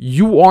remember,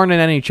 you aren't an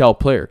NHL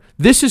player.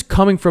 This is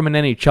coming from an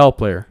NHL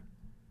player.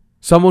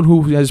 Someone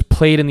who has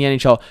played in the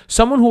NHL.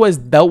 Someone who has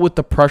dealt with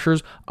the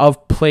pressures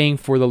of playing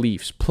for the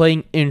Leafs.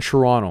 Playing in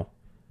Toronto.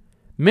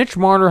 Mitch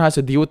Marner has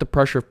to deal with the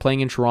pressure of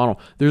playing in Toronto.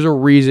 There's a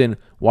reason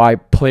why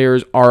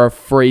players are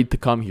afraid to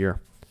come here.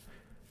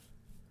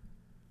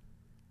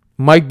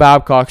 Mike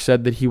Babcock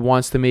said that he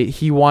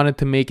wanted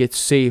to make it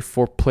safe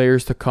for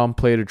players to come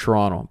play in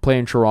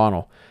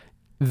Toronto.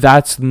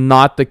 That's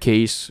not the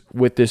case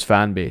with this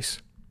fan base.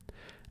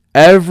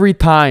 Every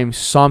time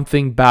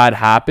something bad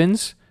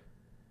happens,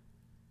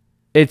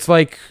 it's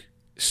like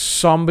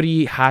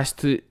somebody has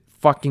to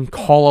fucking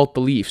call out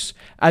the Leafs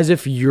as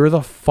if you're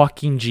the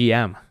fucking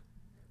GM.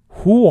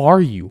 Who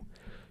are you?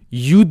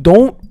 You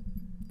didn't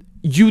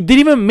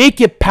even make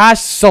it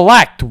past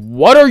select.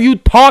 What are you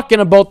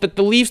talking about that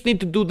the Leafs need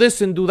to do this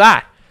and do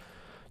that?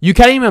 You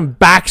can't even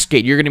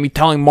backskate. You're going to be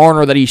telling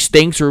Marner that he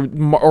stinks or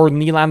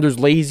Nylander's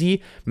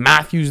lazy.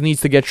 Matthews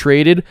needs to get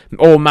traded.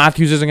 Oh,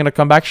 Matthews isn't going to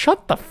come back.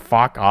 Shut the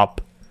fuck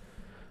up.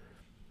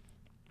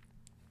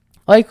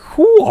 Like,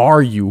 who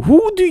are you?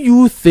 Who do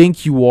you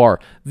think you are?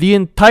 The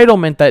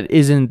entitlement that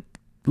is in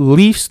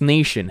Leafs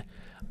Nation.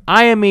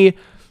 I am a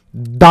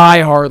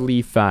diehard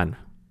Leaf fan.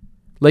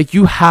 Like,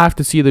 you have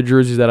to see the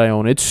jerseys that I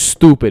own. It's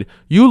stupid.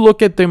 You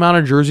look at the amount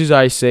of jerseys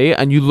I say,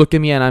 and you look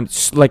at me and I'm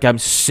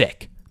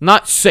sick.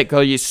 Not sick.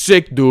 Like, you're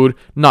sick, dude.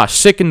 Nah,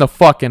 sick in the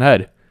fucking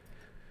head.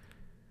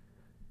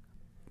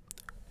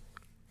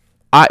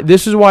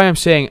 This is why I'm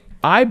saying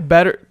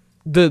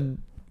the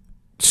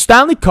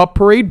Stanley Cup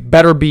parade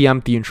better be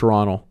empty in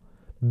Toronto.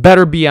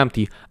 Better be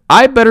empty.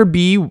 I better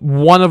be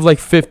one of like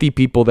 50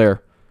 people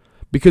there.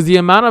 Because the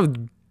amount of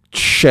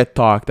shit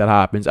talk that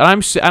happens.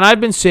 And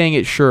I've been saying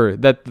it, sure,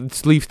 that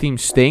this Leafs team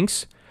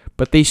stinks.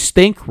 But they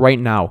stink right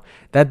now.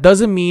 That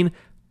doesn't mean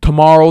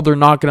tomorrow they're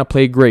not going to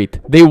play great.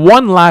 They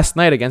won last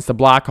night against the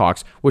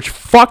Blackhawks. Which,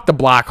 fuck the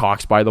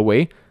Blackhawks, by the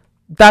way.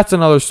 That's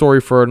another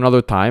story for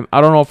another time.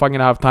 I don't know if I'm going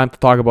to have time to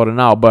talk about it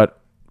now. But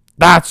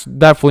that's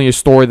definitely a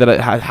story that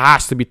it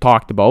has to be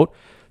talked about.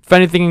 If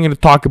anything, I'm going to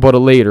talk about it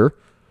later.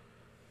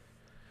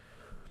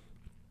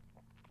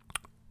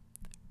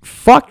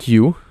 Fuck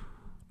you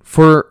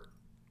for...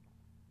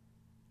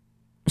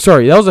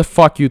 Sorry, that was a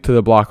fuck you to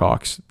the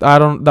Blackhawks.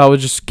 That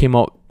just came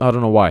out. I don't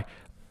know why.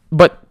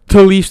 But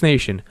to Leafs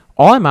Nation,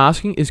 all I'm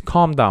asking is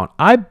calm down.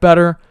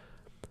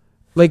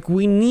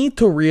 We need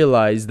to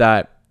realize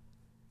that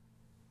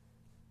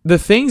the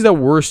things that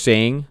we're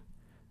saying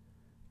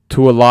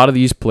to a lot of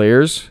these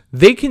players,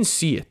 they can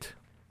see it.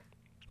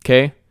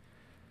 Okay?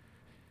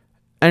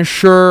 And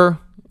sure,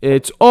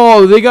 it's,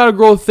 they got to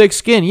grow thick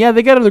skin. Yeah,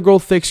 they got to grow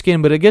thick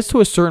skin, but it gets to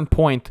a certain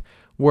point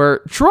where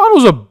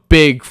Toronto's a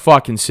big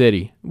fucking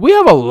city. We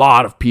have a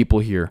lot of people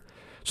here.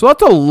 So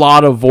that's a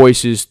lot of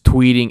voices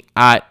tweeting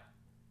at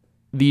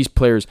these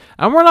players.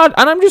 And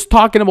I'm just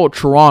talking about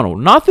Toronto,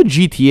 not the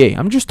GTA.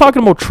 I'm just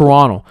talking about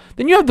Toronto.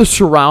 Then you have the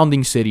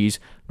surrounding cities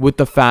with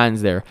the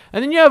fans there.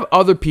 And then you have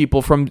other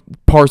people from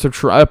parts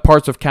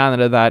of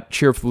Canada that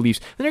cheer for the Leafs.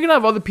 Then you're going to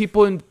have other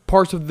people in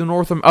parts of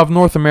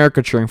North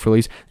America cheering for the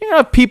Leafs. You're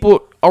going to have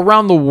people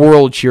around the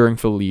world cheering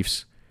for the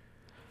Leafs.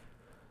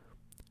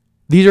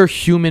 These are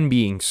human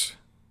beings.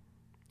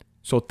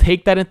 So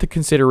take that into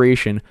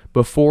consideration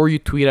before you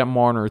tweet at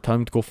Marner or tell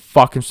him to go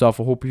fuck himself.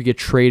 I hope you get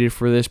traded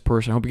for this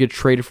person. I hope you get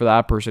traded for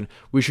that person.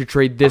 We should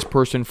trade this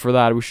person for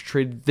that. We should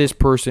trade this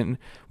person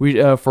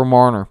for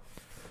Marner.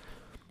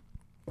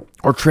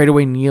 Or trade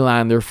away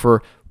Nylander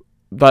for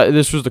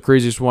this was the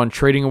craziest one,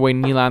 trading away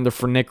Nylander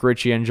for Nick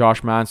Ritchie and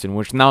Josh Manson,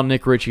 which now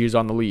Nick Ritchie is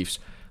on the Leafs.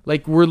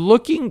 Like, we're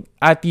looking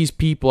at these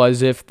people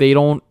as if they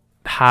don't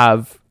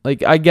have,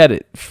 like, I get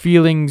it,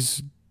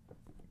 feelings.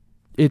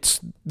 It's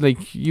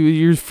like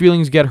your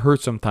feelings get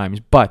hurt sometimes,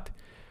 but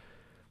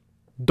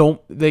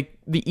don't, like,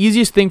 the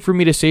easiest thing for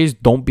me to say is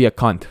don't be a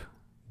cunt.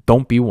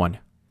 Don't be one.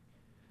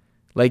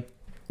 Like,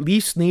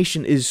 Leafs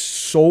Nation is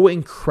so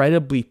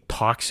incredibly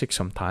toxic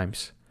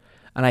sometimes.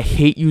 And I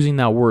hate using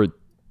that word,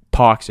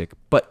 toxic,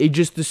 but it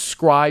just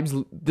describes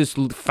this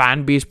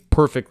fan base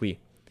perfectly.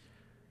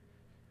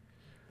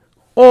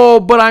 Oh,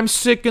 but I'm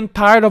sick and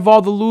tired of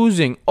all the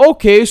losing.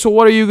 Okay, so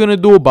what are you going to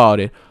do about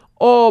it?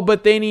 Oh,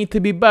 but they need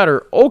to be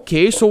better.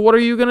 Okay, so what are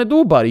you going to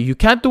do about it? You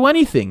can't do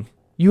anything.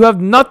 You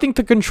have nothing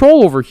to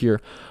control over here.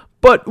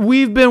 But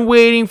we've been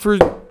waiting for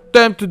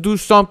them to do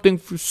something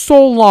for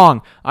so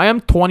long. I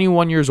am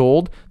 21 years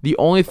old. The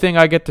only thing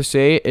I get to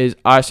say is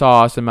I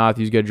saw Austin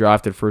Matthews get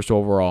drafted first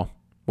overall.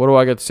 What do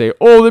I get to say?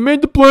 Oh, they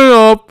made the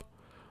playoff.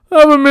 I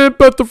haven't made it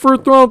past the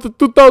first round since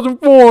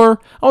 2004.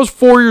 I was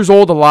 4 years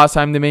old the last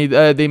time they made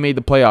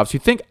the playoffs. You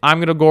think I'm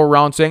going to go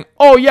around saying,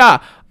 oh,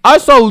 yeah, I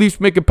saw the Leafs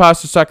make it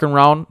past the second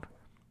round.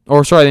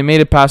 Or, sorry, they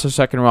made it past the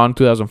second round in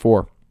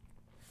 2004.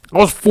 I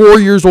was 4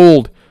 years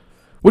old.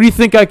 What do you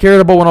think I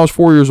cared about when I was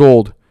 4 years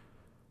old?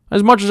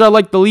 As much as I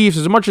liked the Leafs,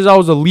 as much as I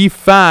was a Leaf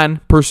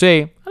fan, per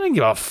se, I didn't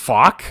give a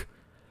fuck.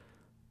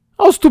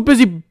 I was too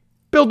busy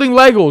building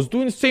Legos,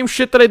 doing the same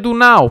shit that I do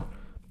now.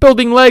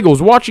 Building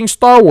Legos, watching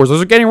Star Wars. I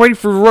was getting ready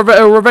for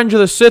Revenge of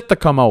the Sith to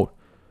come out.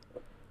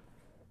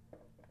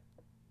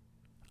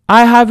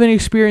 I haven't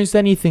experienced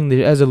anything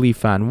as a Leaf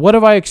fan. What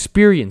have I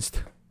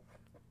experienced?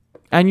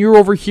 And you're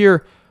over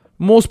here.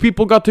 Most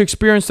people got to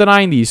experience the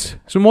 90s.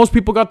 So most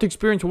people got to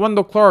experience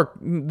Wendell Clark,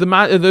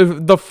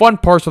 the fun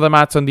parts of the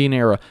Matt Sundin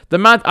era.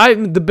 I'm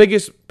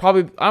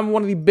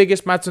one of the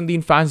biggest Matt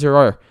Sundin fans there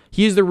are.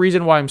 He's the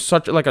reason why I'm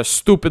such like a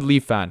stupid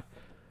Leaf fan.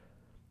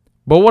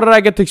 But what did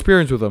I get to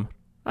experience with him?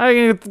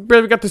 I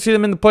barely got to see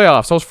them in the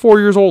playoffs. I was 4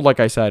 years old, like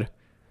I said.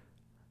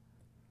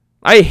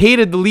 I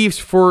hated the Leafs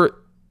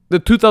for the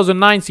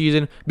 2009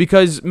 season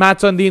because Matt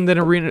Sundin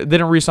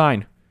didn't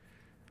resign.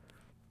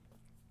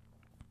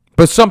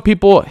 But some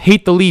people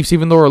hate the Leafs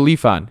even though they're a Leaf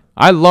fan.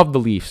 I love the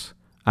Leafs.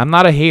 I'm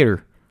not a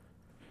hater.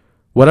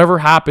 Whatever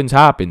happens,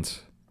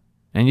 happens.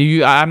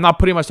 And I'm not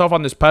putting myself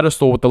on this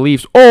pedestal with the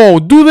Leafs. Oh,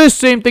 do this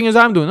same thing as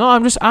I'm doing. No,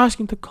 I'm just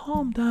asking to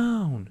calm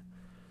down.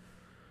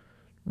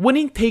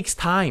 Winning takes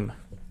time.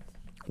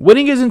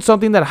 Winning isn't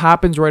something that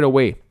happens right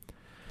away.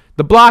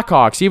 The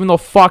Blackhawks, even though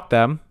fuck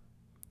them,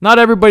 not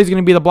everybody's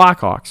going to be the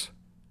Blackhawks.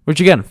 Which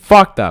again,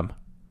 fuck them.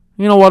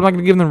 You know what? I'm not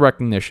going to give them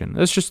recognition.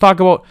 Let's just talk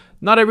about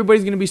not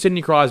everybody's going to be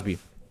Sidney Crosby.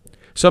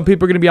 Some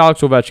people are going to be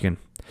Alex Ovechkin.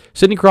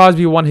 Sidney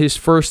Crosby won his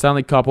first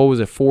Stanley Cup,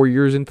 4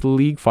 years into the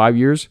league? 5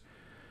 years?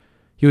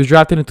 He was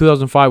drafted in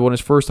 2005, won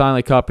his first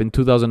Stanley Cup in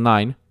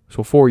 2009,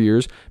 so 4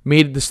 years.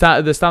 Made the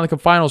Stanley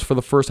Cup Finals for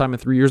the first time in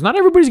 3 years. Not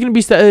everybody's going to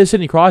be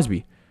Sidney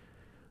Crosby.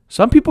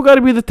 Some people got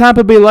to be the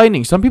Tampa Bay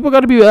Lightning. Some people got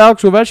to be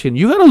Alex Ovechkin.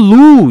 You got to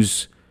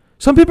lose.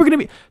 Some people are going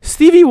to be...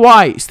 Stevie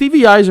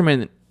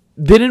Yzerman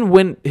didn't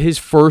win his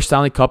first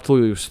Stanley Cup till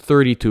he was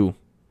 32.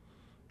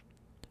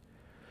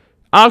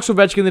 Alex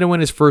Ovechkin didn't win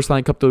his first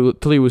Stanley Cup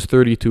till he was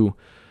 32.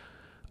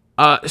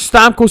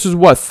 Stamkos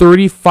is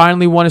 30,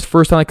 finally won his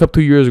first Stanley Cup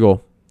 2 years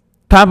ago.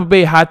 Tampa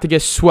Bay had to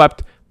get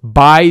swept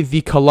by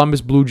the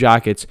Columbus Blue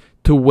Jackets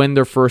to win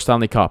their first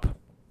Stanley Cup.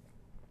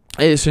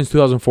 Since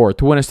 2004.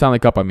 To win a Stanley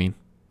Cup, I mean.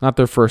 Not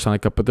their first Stanley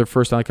Cup, but their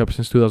first Stanley Cup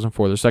since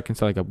 2004. Their second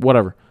Stanley Cup.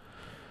 Whatever.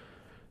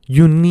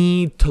 You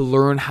need to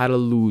learn how to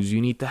lose.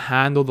 You need to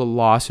handle the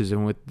losses.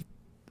 And with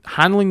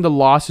handling the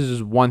losses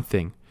is one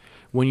thing.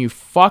 When you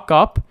fuck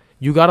up,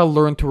 you got to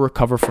learn to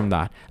recover from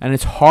that. And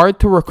it's hard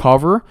to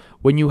recover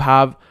when you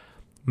have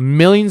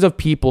millions of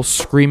people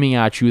screaming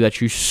at you that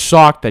you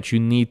suck, that you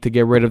need to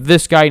get rid of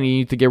this guy, you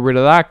need to get rid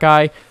of that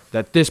guy,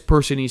 that this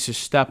person needs to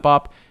step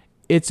up.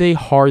 It's a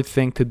hard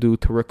thing to do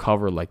to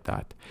recover like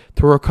that.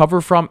 To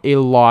recover from a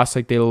loss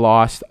like they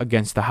lost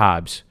against the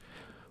Habs.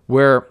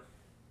 Where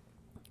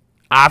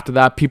after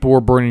that, people were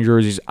burning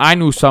jerseys. I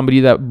knew somebody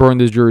that burned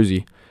his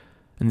jersey.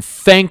 And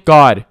thank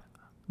God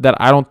that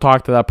I don't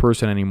talk to that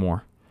person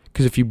anymore.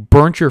 Because if you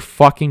burnt your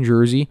fucking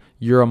jersey,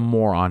 you're a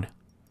moron.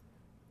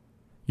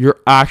 You're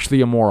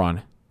actually a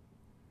moron.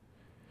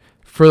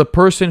 For the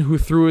person who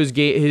threw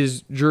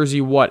his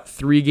jersey,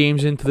 3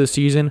 games into the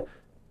season,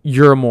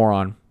 you're a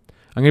moron.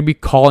 I'm going to be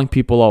calling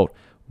people out.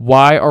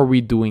 Why are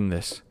we doing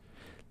this?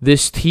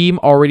 This team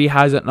already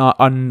has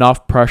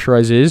enough pressure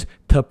as is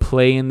to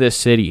play in this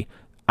city.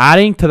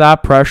 Adding to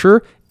that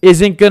pressure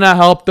isn't going to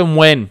help them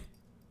win.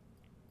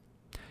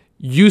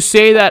 You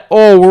say that,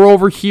 oh, we're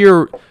over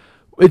here.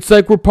 It's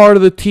like we're part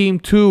of the team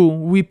too.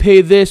 We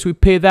pay this, we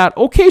pay that.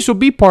 Okay, so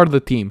be part of the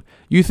team.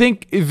 You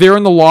think they're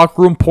in the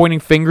locker room pointing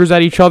fingers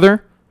at each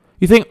other?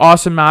 You think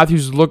Austin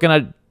Matthews is looking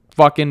at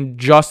fucking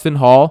Justin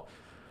Hall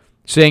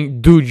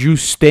saying, dude, you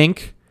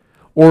stink?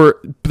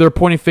 Or they're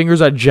pointing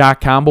fingers at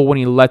Jack Campbell when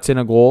he lets in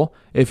a goal.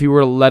 If he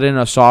were to let in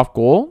a soft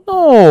goal?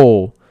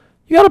 No.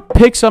 You got to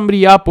pick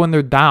somebody up when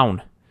they're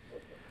down.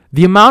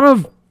 The amount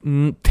of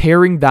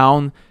tearing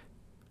down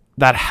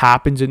that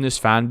happens in this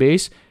fan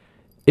base,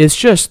 it's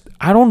just,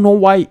 I don't know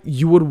why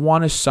you would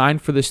want to sign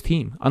for this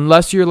team.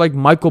 Unless you're like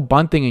Michael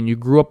Bunting and you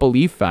grew up a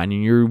Leaf fan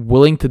and you're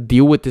willing to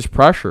deal with this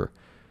pressure.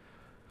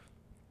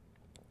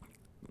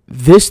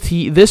 This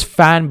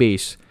fan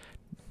base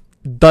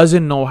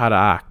doesn't know how to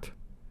act.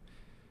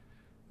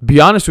 Be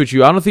honest with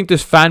you, I don't think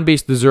this fan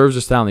base deserves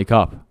a Stanley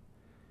Cup.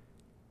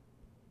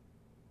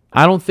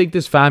 I don't think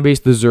this fan base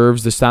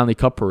deserves the Stanley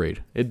Cup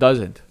parade. It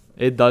doesn't.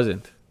 It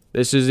doesn't.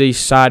 This is a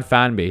sad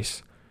fan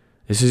base.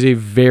 This is a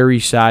very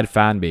sad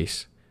fan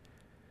base.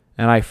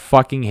 And I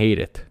fucking hate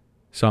it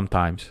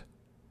sometimes.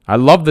 I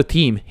love the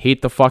team,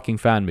 hate the fucking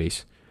fan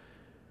base.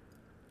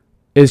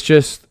 It's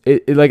just,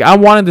 like, I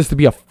wanted this to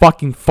be a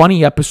fucking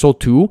funny episode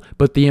too,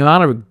 but the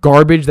amount of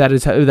garbage that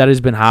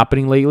has been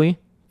happening lately,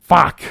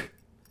 fuck.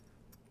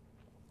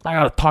 I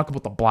gotta talk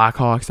about the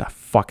Blackhawks, that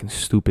fucking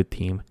stupid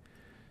team.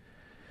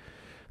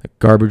 The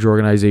garbage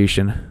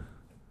organization.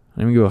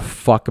 I don't even give a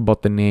fuck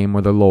about the name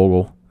or the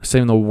logo. That's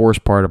even the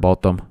worst part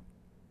about them.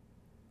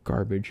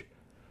 Garbage.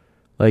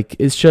 Like,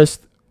 it's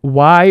just,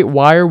 why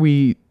are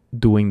we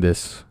doing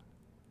this?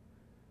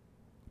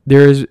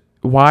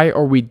 Why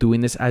are we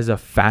doing this as a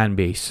fan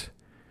base?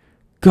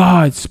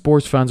 God,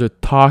 sports fans are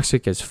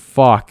toxic as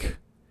fuck.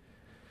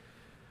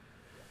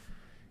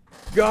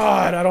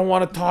 God, I don't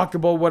want to talk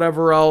about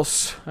whatever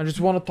else. I just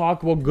want to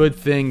talk about good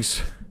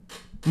things.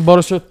 I'm about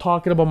to start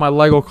talking about my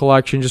Lego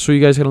collection just so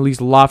you guys can at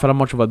least laugh at how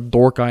much of a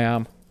dork I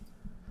am.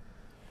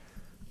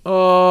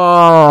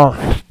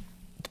 Oh,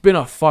 it's been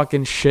a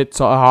fucking shit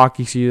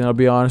hockey season, I'll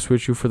be honest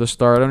with you, for the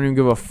start. I don't even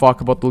give a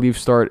fuck about the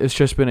Leafs start. It's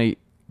just been a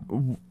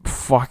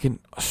fucking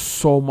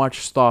so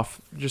much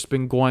stuff just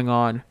been going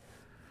on.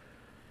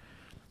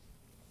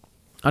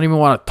 I don't even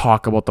want to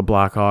talk about the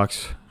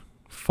Blackhawks.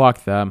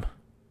 Fuck them.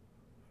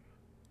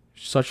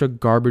 Such a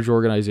garbage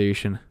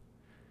organization.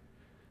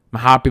 I'm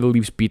happy the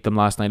Leafs beat them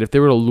last night. If they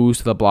were to lose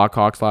to the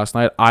Blackhawks last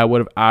night, I would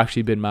have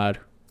actually been mad.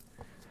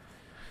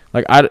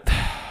 Like, I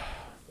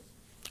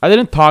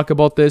didn't talk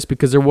about this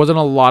because there wasn't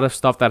a lot of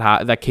stuff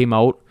that came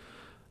out.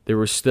 There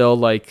was still,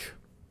 like,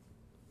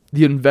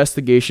 the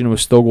investigation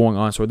was still going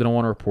on, so I didn't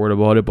want to report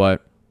about it,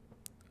 but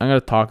I'm going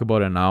to talk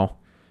about it now,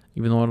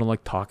 even though I don't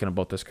like talking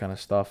about this kind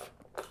of stuff.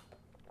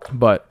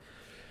 But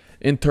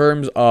in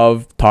terms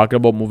of talking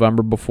about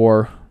Movember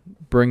before,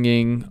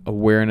 bringing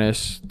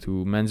awareness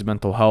to men's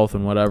mental health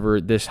and whatever,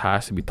 this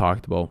has to be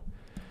talked about.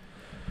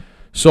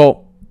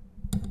 So,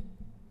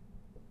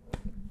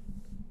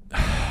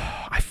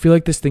 I feel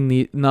like this thing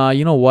you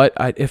know what?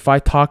 If I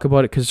talk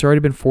about it, because it's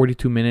already been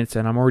 42 minutes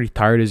and I'm already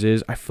tired as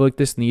is, I feel like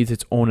this needs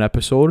its own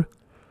episode.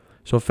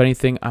 So if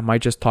anything, I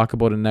might just talk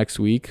about it next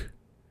week.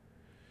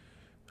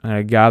 And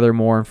I gather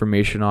more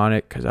information on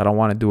it because I don't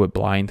want to do it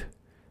blind.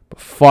 But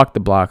fuck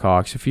the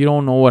Blackhawks. If you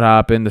don't know what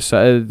happened,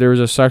 there was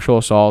a sexual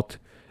assault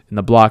in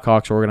the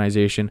Blackhawks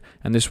organization.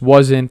 And this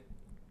wasn't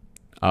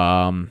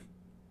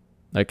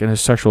like a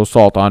sexual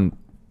assault on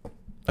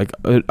like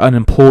an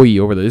employee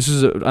over there. This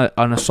is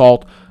an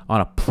assault on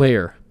a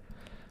player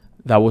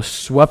that was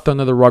swept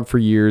under the rug for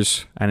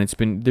years, and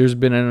there's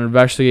been an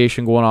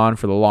investigation going on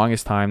for the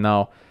longest time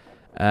now,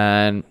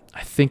 and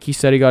I think he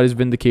said he got his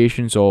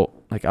vindication. So,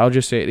 like, I'll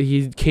just say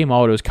he came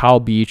out. It was Kyle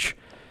Beach.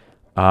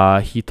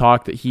 He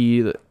talked that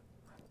he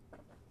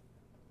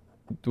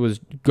was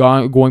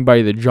going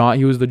by the John.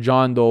 He was the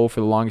John Doe for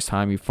the longest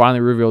time. He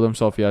finally revealed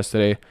himself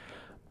yesterday.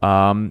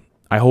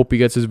 I hope he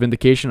gets his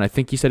vindication. I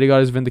think he said he got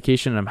his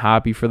vindication, and I'm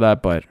happy for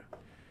that, but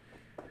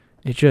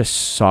it just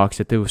sucks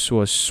that it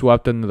was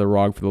swept under the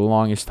rug for the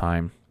longest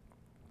time.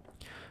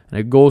 And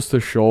it goes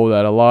to show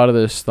that a lot of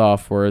this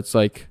stuff where it's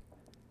like,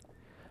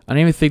 I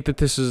don't even think that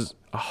this is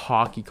a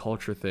hockey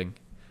culture thing.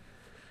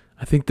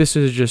 I think this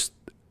is just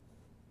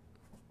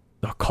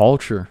a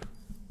culture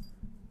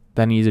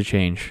that needs a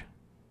change.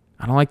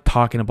 I don't like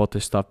talking about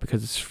this stuff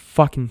because it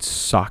fucking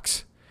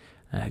sucks.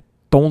 And I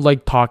don't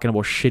like talking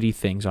about shitty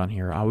things on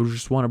here. I would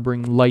just want to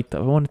bring light. I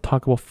want to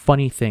talk about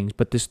funny things,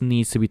 but this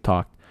needs to be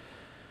talked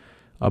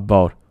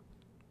about.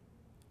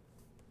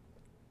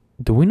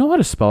 Do we know how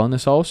to spell in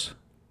this house?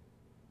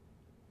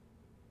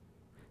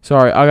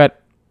 Sorry, I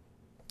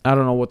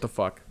don't know what the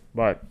fuck,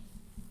 but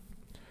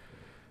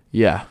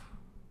yeah.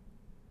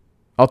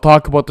 I'll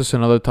talk about this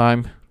another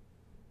time.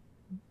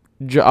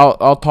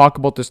 I'll talk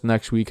about this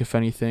next week, if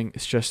anything.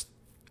 It's just,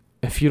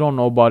 if you don't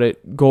know about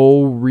it,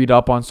 go read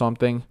up on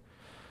something.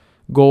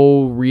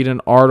 Go read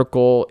an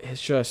article.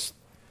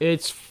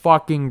 It's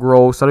fucking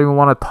gross. I don't even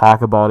want to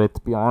talk about it,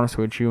 to be honest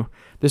with you.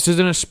 This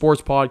isn't a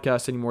sports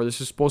podcast anymore. This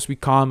is supposed to be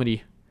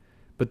comedy.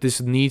 But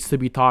this needs to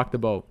be talked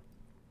about.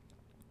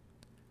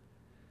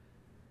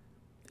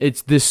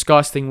 It's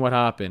disgusting what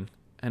happened.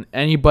 And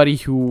anybody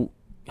who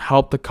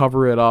helped to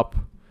cover it up,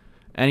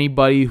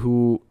 anybody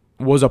who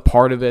was a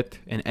part of it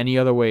in any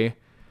other way,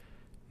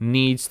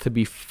 needs to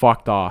be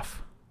fucked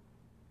off.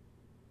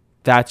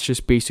 That's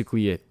just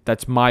basically it.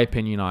 That's my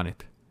opinion on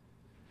it.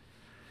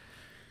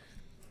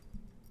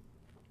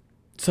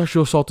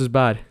 Sexual assault is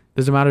bad.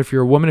 Doesn't matter if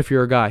you're a woman, if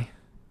you're a guy.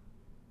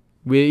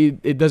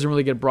 It doesn't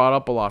really get brought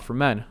up a lot for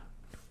men.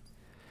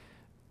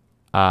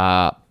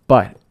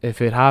 But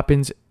if it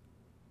happens,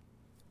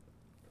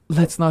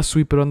 let's not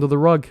sweep it under the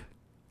rug.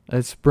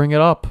 Let's bring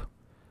it up.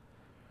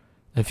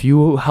 If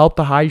you help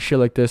to hide shit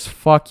like this,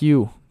 fuck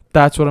you.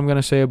 That's what I'm going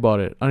to say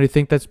about it. And I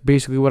think that's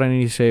basically what I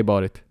need to say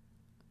about it.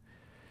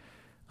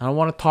 I don't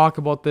want to talk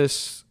about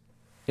this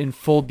in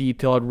full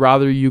detail. I'd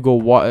rather you go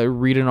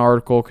read an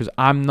article because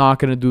I'm not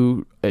going to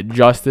do it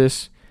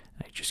justice.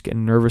 I just get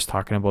nervous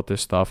talking about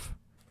this stuff.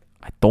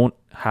 I don't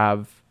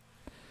have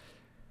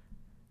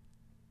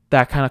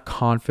that kind of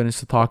confidence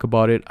to talk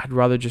about it. I'd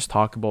rather just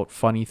talk about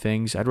funny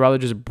things. I'd rather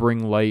just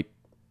bring light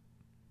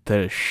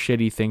to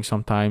shitty things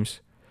sometimes.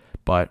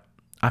 But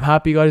I'm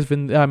happy, guys.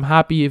 I'm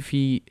happy if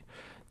he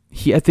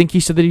I think he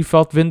said that he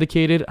felt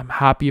vindicated. I'm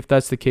happy if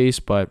that's the case,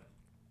 but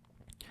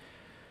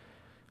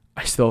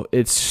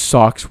it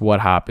sucks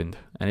what happened.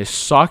 And it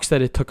sucks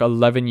that it took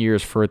 11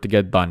 years for it to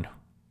get done.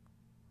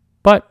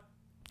 But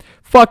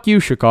fuck you,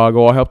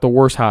 Chicago. I hope the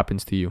worst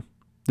happens to you.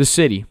 The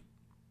city.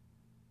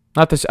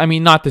 Not the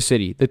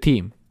city. The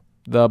team.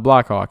 The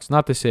Blackhawks.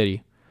 Not the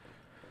city.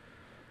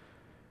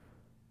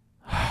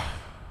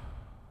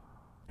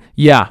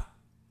 Yeah.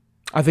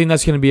 I think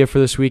that's going to be it for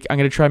this week. I'm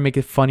going to try and make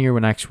it funnier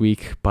next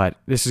week, but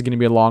this is going to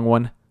be a long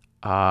one.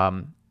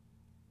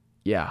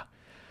 Yeah.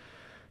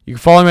 You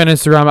can follow me on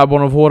Instagram at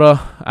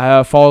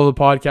Bonavoda. Follow the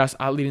podcast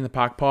at Leading the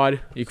Pack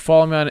Pod. You can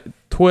follow me on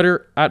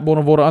Twitter at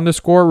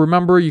Bonavoda_.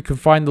 Remember, you can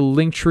find the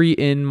link tree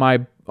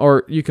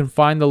you can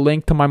find the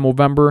link to my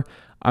Movember.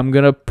 I don't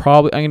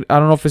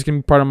know if it's going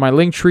to be part of my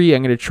link tree.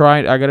 I'm going to try.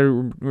 I got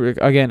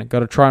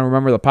to try and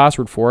remember the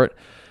password for it.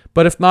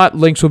 But if not,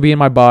 links will be in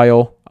my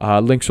bio.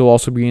 Links will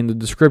also be in the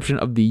description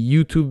of the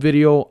YouTube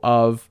video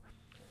of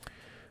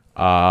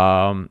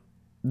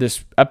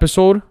this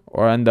episode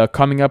and the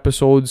coming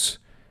episodes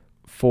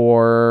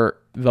for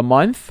the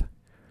month.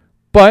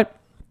 But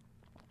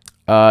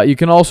you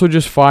can also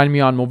just find me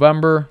on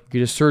Movember. You can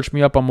just search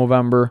me up on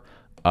Movember.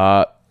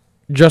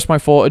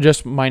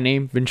 Just my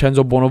name,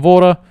 Vincenzo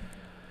Bonavoda.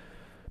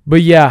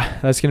 But yeah,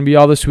 that's going to be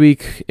all this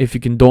week. If you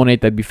can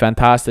donate, that'd be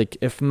fantastic.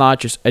 If not,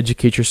 just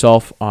educate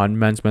yourself on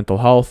men's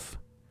health.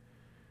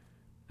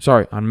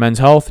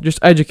 Just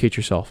educate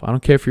yourself. I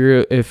don't care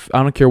I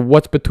don't care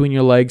what's between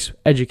your legs.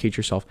 Educate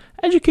yourself.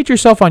 Educate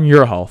yourself on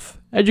your health.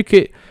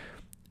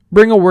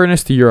 Bring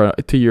awareness to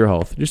your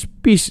health. Just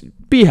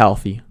be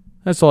healthy.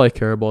 That's all I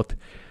care about.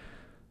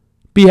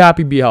 Be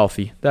happy, be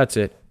healthy. That's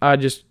it. I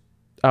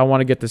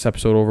want to get this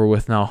episode over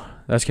with now.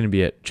 That's going to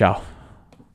be it. Ciao.